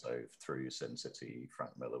 So through Sin City,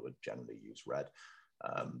 Frank Miller would generally use red.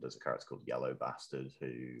 There's a character called Yellow Bastard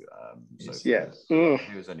who he was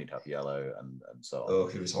only to have yellow and so on. Oh,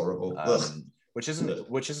 he was horrible. Which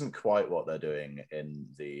isn't quite what they're doing in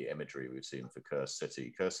the imagery we've seen for Cursed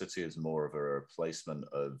City. Cursed City is more of a replacement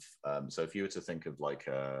of so if you were to think of like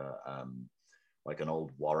an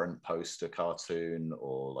old Warrant poster cartoon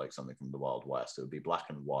or like something from the Wild West, it would be black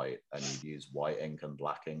and white, and you'd use white ink and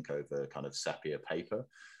black ink over kind of sepia paper.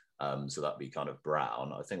 So that'd be kind of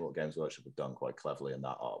brown. I think what Games Workshop have done quite cleverly in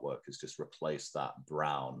that artwork is just replace that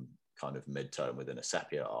brown kind of mid-tone within a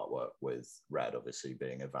sepia artwork with red, obviously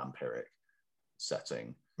being a vampiric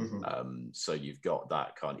setting. So you've got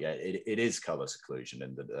that kind of, it is color seclusion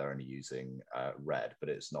in that they're only using red, but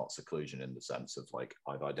it's not seclusion in the sense of like,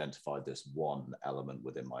 I've identified this one element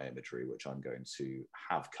within my imagery, which I'm going to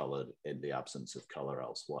have colored in the absence of color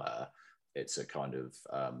elsewhere. It's a kind of,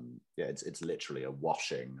 it's literally a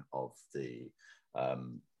washing of the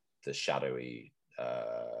shadowy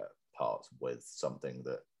part with something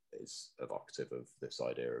that is evocative of this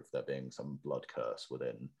idea of there being some blood curse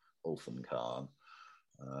within Ulfan Khan.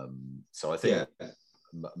 So I think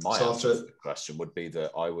my answer to the question would be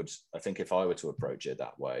that I think if I were to approach it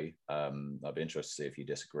that way, I'd be interested to see if you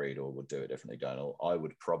disagreed or would do it differently, Donal. I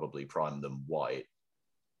would probably prime them white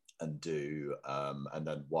and do and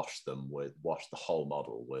then wash the whole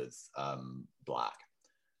model with black,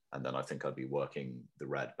 and then I think I'd be working the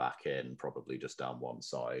red back in, probably just down one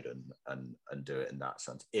side, and do it in that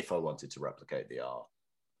sense if I wanted to replicate the art.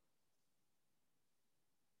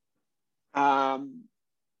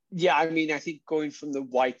 I mean, I think going from the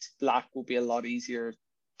white to black will be a lot easier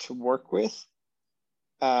to work with,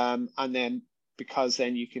 and then because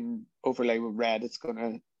then you can overlay with red. It's going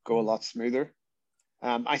to go a lot smoother.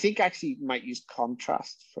 I think actually you might use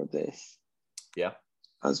contrast for this. Yeah.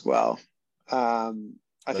 As well. I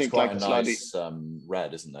There's think quite like a nice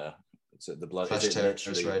red, isn't there? It's the blood. Flash is it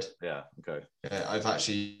Terrorist red. Yeah. Okay. Yeah, I've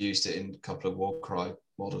actually used it in a couple of Warcry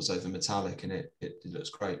models over metallic, and it looks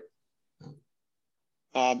great.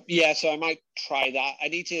 Yeah, so I might try that.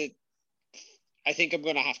 I think I'm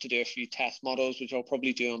going to have to do a few test models, which I'll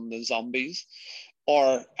probably do on the zombies.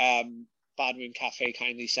 Or Badwin Cafe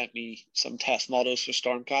kindly sent me some test models for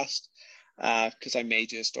Stormcast, because I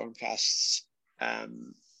made a Stormcast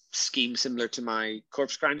scheme similar to my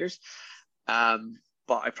Corpse Grinders.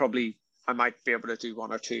 But I might be able to do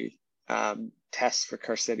one or two tests for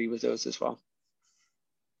Curse City with those as well.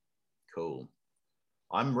 Cool.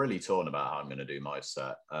 I'm really torn about how I'm going to do my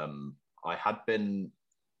set. I had been,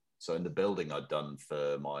 so in the building I'd done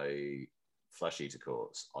for my Flesh Eater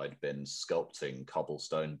Courts, I'd been sculpting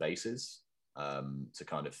cobblestone bases to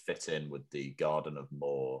kind of fit in with the Garden of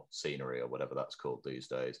Moor scenery, or whatever that's called these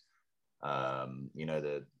days. You know,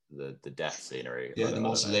 the death scenery. Yeah, the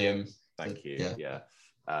mausoleum. Thank you. Yeah.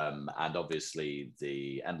 And obviously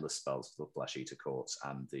the endless spells for the Flesh Eater Courts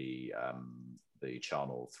and the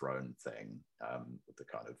charnel throne thing, with the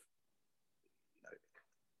kind of, you know,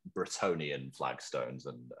 Bretonian flagstones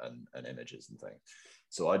and images and things.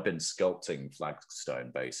 So I'd been sculpting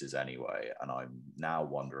flagstone bases anyway, and I'm now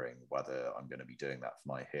wondering whether I'm going to be doing that for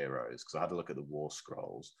my heroes, because I had a look at the war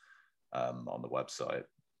scrolls on the website,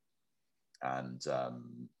 and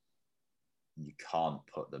you can't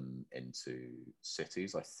put them into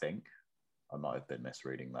cities, I think. I might have been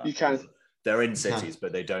misreading that. You can. They're in cities,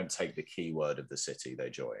 but they don't take the keyword of the city they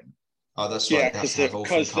join. Oh, that's right. Because they're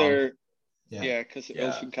Ulfin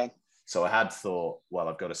can. So I had thought, well,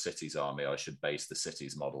 I've got a cities army. I should base the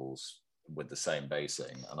cities models with the same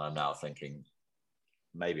basing. And I'm now thinking,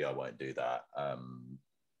 maybe I won't do that.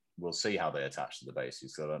 We'll see how they attach to the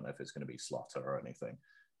bases. So I don't know if it's going to be Slaughter or anything.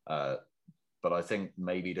 But I think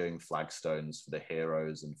maybe doing flagstones for the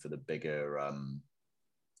heroes and for the bigger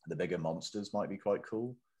monsters might be quite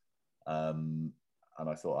cool. And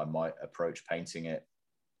I thought I might approach painting it,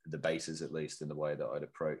 the bases at least, in the way that I'd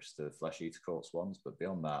approach the Flesh Eater Courts ones. But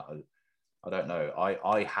beyond that, I don't know.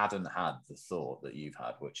 I hadn't had the thought that you've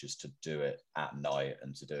had, which is to do it at night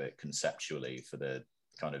and to do it conceptually for the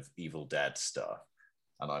kind of Evil Dead stuff.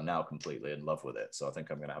 And I'm now completely in love with it. So I think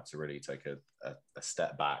I'm going to have to really take a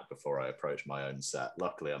step back before I approach my own set.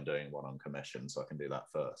 Luckily, I'm doing one on commission, so I can do that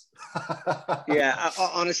first. Yeah,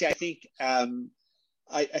 honestly, I think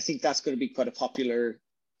I think that's going to be quite a popular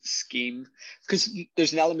scheme, because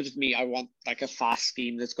there's an element of me, I want like a fast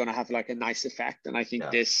scheme that's going to have like a nice effect, and I think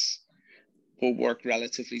this will work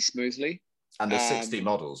relatively smoothly. And there's 60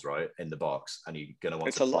 models, right, in the box, and you're going to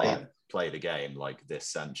want to play the game like this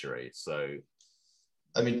century. So,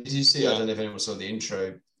 I mean, did you see? I don't know if anyone saw the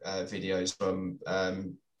intro videos from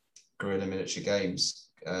Guerrilla Miniature Games,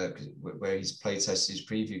 where he's play tested his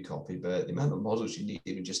preview copy, but the amount of models you need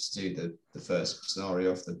even just to do the first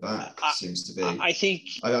scenario off the bat seems to be. I think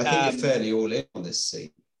you're fairly all in on this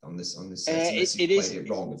scene. On this set, it is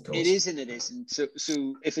wrong, of course. It is and it isn't.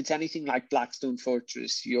 So if it's anything like Blackstone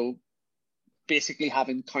Fortress, you'll basically have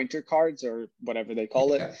encounter cards or whatever they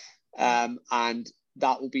call it, and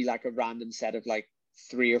that will be like a random set of like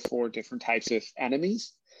 3 or 4 different types of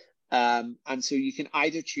enemies, and so you can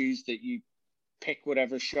either choose that you pick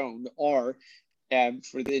whatever's shown, or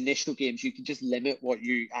for the initial games you can just limit what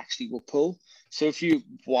you actually will pull. So if you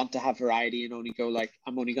want to have variety and only go like,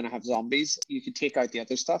 I'm only going to have zombies, you can take out the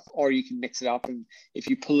other stuff, or you can mix it up, and if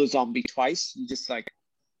you pull a zombie twice, you just like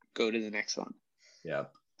go to the next one.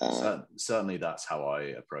 Certainly that's how I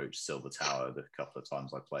approached Silver Tower. The couple of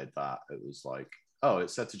times I played that, it was like, oh,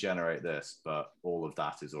 it's set to generate this, but all of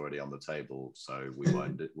that is already on the table, so we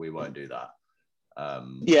won't do that.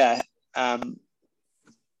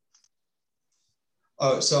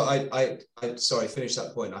 So I sorry, finish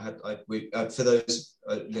that point. For those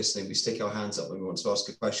listening, we stick our hands up when we want to ask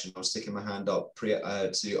a question. I was sticking my hand up to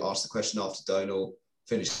ask the question after Donal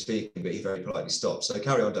finished speaking, but he very politely stopped. So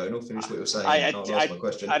carry on, Donal. Finish what you're saying. I'll ask my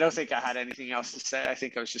question. I don't think I had anything else to say. I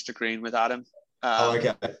think I was just agreeing with Adam.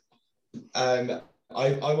 Okay. I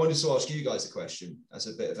wanted to ask you guys a question as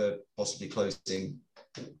a bit of a possibly closing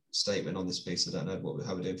statement on this piece. I don't know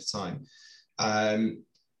how we're doing for time.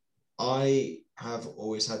 I have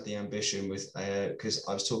always had the ambition with, because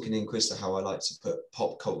I was talking in Inquisitor how I like to put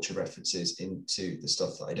pop culture references into the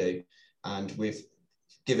stuff that I do. And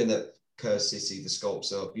given that Curse City, the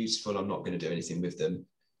sculpts are beautiful, I'm not going to do anything with them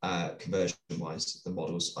conversion-wise. The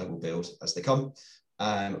models I will build as they come.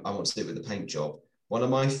 I want to do it with the paint job. One of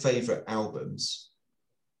my favorite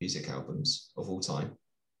music albums of all time,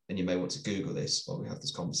 and you may want to Google this while we have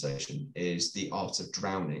this conversation, is The Art of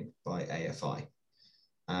Drowning by AFI.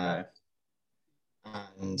 Okay.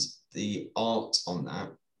 And the art on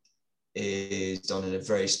that is done in a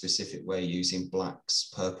very specific way using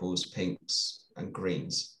blacks, purples, pinks, and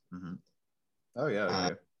greens. Mm-hmm. Oh, yeah.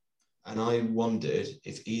 Okay. And I wondered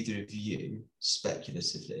if either of you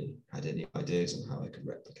speculatively had any ideas on how I could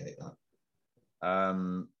replicate that.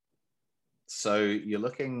 So you're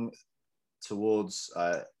looking towards,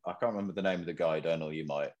 I can't remember the name of the guy, Donal, you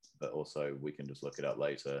might, but also we can just look it up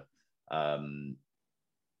later.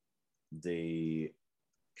 The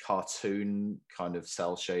cartoon kind of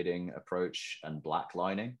cell shading approach and black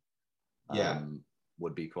lining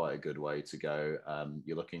would be quite a good way to go.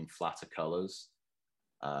 You're looking flatter colors.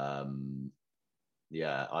 I mean,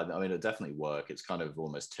 it'd definitely work. It's kind of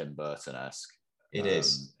almost Tim Burton-esque. It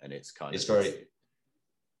is. And it's kind of very...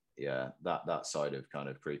 Yeah, that side of kind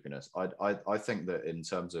of creepiness. I think that in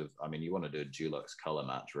terms of, I mean, you want to do a Dulux color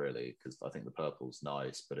match really, because I think the purple's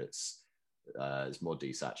nice, but it's more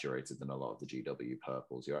desaturated than a lot of the GW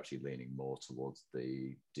purples. You're actually leaning more towards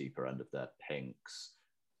the deeper end of their pinks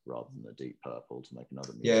rather than the deep purple to make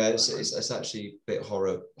another. Yeah, it's actually a bit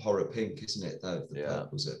horror pink, isn't it? The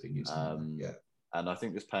purples that have been used. And I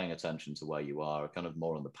think just paying attention to where you are, kind of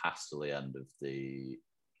more on the pastel-y end of the,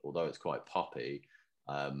 although it's quite poppy,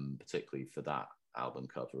 particularly for that album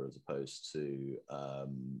cover as opposed to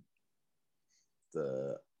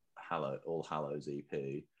the All Hallows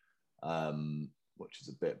EP. Which is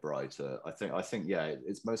a bit brighter. I think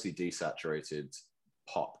it's mostly desaturated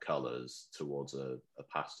pop colors towards a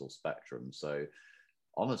pastel spectrum. So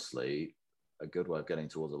honestly, a good way of getting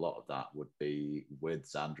towards a lot of that would be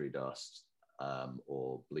with Xandri Dust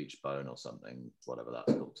or Bleach Bone or something, whatever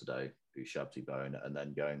that's called today, Ushabti Bone, and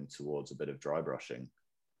then going towards a bit of dry brushing.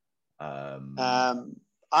 I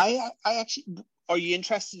actually, are you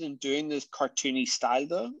interested in doing this cartoony style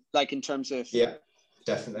though? Like in terms of... Yeah.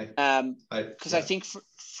 Definitely. Because I think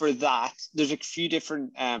for that, there's a few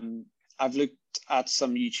different. I've looked at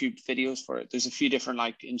some YouTube videos for it. There's a few different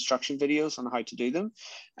like instruction videos on how to do them,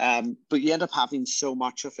 but you end up having so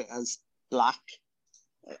much of it as black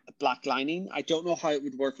lining. I don't know how it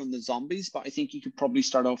would work on the zombies, but I think you could probably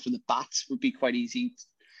start off with the bats. Would be quite easy.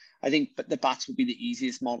 I think, but the bats would be the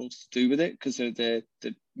easiest models to do with it because they're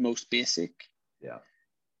the most basic. Yeah.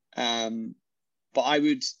 But I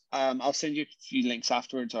would, I'll send you a few links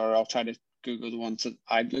afterwards, or I'll try to Google the ones that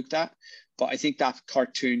I've looked at. But I think that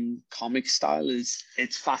cartoon comic style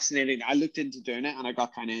it's fascinating. I looked into doing it and I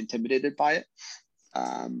got kind of intimidated by it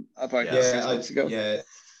about 6 months ago.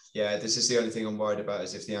 Yeah. This is the only thing I'm worried about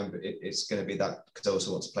is if it's going to be that, because I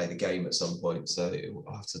also want to play the game at some point. So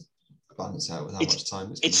I'll have to balance out with how much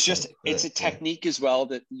time it's a technique as well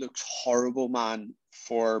that looks horrible, man,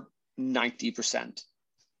 for 90%.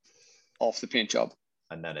 Off the paint job,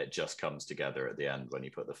 and then it just comes together at the end when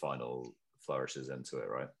you put the final flourishes into it,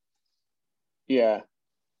 right? Yeah.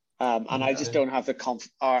 I just don't have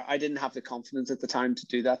I didn't have the confidence at the time to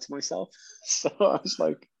do that to myself. So I was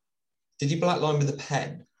like, did you blackline with a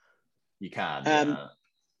pen? You can.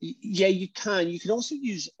 Yeah, you can. You can also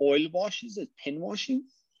use oil washes as pin washing,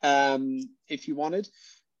 if you wanted,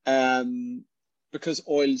 because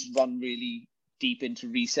oils run really deep into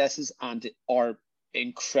recesses and are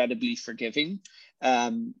incredibly forgiving.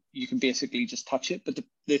 You can basically just touch it, but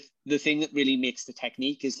the thing that really makes the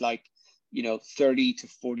technique is 30 to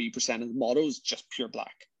 40% of the model is just pure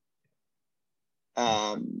black,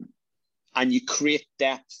 and you create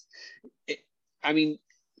depth.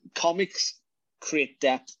 Comics create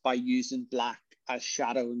depth by using black as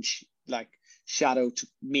shadow and shadow to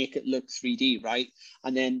make it look 3D, right?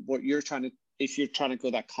 And then if you're trying to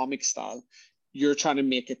go that comic style, you're trying to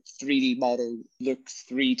make a 3D model look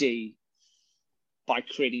 3D by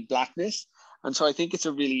creating blackness. And so I think it's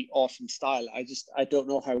a really awesome style. I don't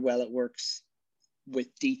know how well it works with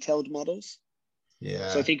detailed models.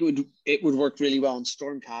 Yeah. So I think it would work really well on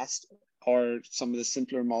Stormcast or some of the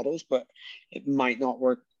simpler models, but it might not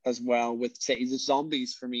work as well with, say, the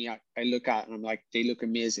zombies. For me, I look at and I'm like, they look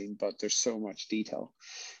amazing, but there's so much detail.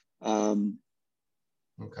 Okay.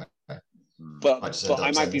 But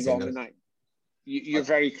I might be wrong tonight. You're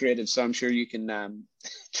very creative, so I'm sure you can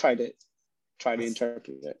try to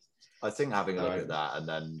interpret it. I think having a look at that, and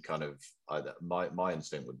then kind of my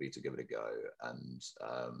instinct would be to give it a go, and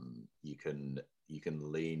you can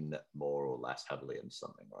lean more or less heavily into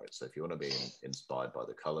something, right? So if you want to be inspired by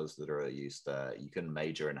the colors that are used there, you can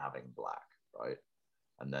major in having black, right?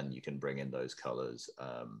 And then you can bring in those colors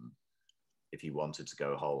if you wanted to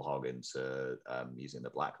go whole hog into using the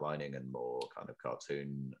black lining and more kind of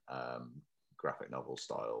cartoon graphic novel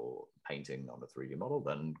style painting on a 3D model,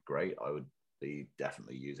 then great. I would be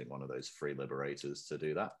definitely using one of those free liberators to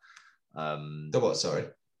do that. The what? Sorry.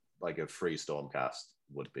 Like a free Stormcast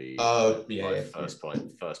would be first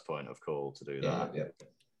point of call to do that. Yeah.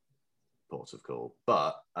 Port of call.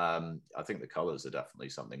 But I think the colors are definitely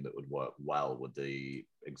something that would work well with the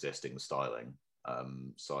existing styling.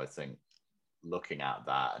 So I think looking at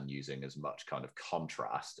that and using as much kind of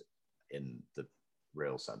contrast in the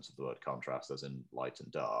real sense of the word contrast as in light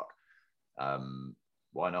and dark,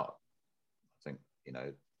 why not? I think, you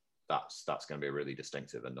know, that's going to be really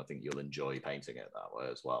distinctive, and I think you'll enjoy painting it that way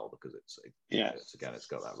as well, because it's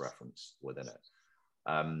got that reference within it.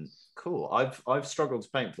 Cool. I've struggled to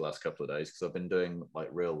paint for the last couple of days because I've been doing like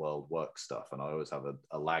real world work stuff, and I always have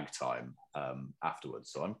a lag time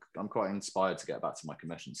afterwards. So I'm quite inspired to get back to my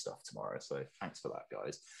commission stuff tomorrow. So thanks for that,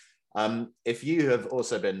 guys. If you have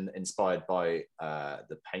also been inspired by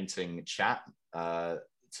the painting chat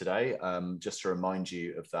today, just to remind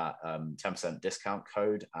you of that 10% discount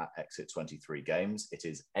code at Exit 23 Games. It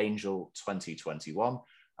is Angel 2021.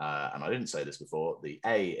 And I didn't say this before, the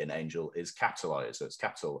A in Angel is capitalized. So it's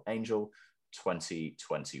capital Angel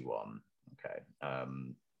 2021. Okay.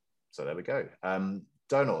 So there we go.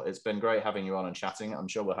 Donal, it's been great having you on and chatting. I'm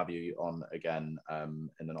sure we'll have you on again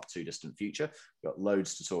in the not too distant future. We've got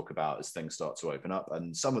loads to talk about as things start to open up.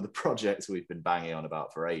 And some of the projects we've been banging on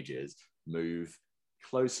about for ages move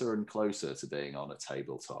closer and closer to being on a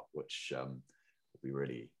tabletop, which will be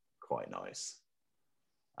really quite nice.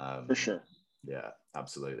 For sure. Yeah,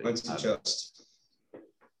 absolutely.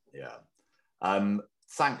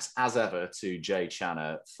 Thanks as ever to Jay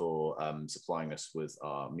Channer for supplying us with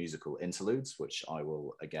our musical interludes, which I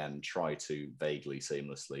will again try to vaguely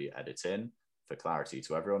seamlessly edit in. For clarity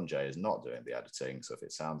to everyone, Jay is not doing the editing, so if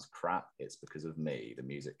it sounds crap, it's because of me. The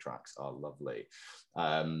music tracks are lovely.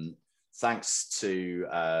 Thanks to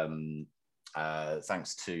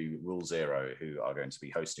Rule Zero, who are going to be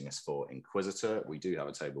hosting us for Inquisitor. We do have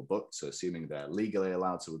a table booked, so assuming they're legally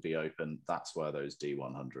allowed to be open, that's where those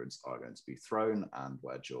D100s are going to be thrown and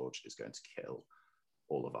where George is going to kill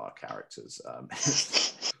all of our characters.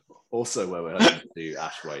 Also where we're hoping to do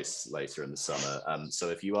Ash Waste later in the summer. So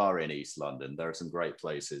if you are in East London, there are some great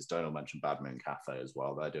places. Donal mentioned Badminton Cafe as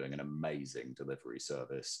well. They're doing an amazing delivery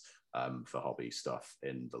service for hobby stuff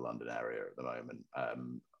in the London area at the moment.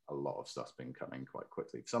 A lot of stuff's been coming quite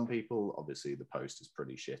quickly. For some people, obviously the post is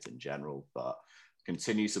pretty shit in general, but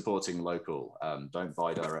continue supporting local. Don't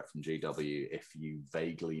buy direct from GW. If you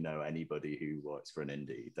vaguely know anybody who works for an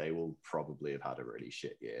indie, they will probably have had a really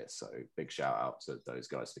shit year. So big shout out to those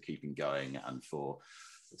guys for keeping going and for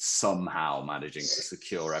somehow managing to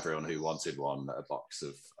secure everyone who wanted one a box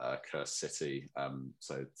of Cursed City.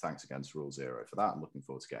 So thanks again to Rule Zero for that. I'm looking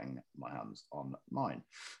forward to getting my hands on mine.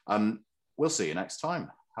 We'll see you next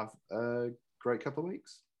time. Have a great couple of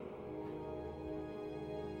weeks.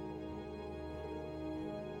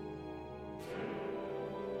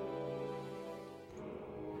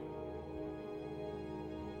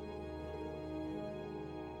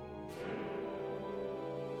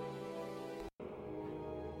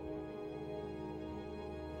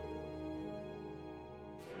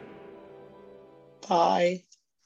 Bye.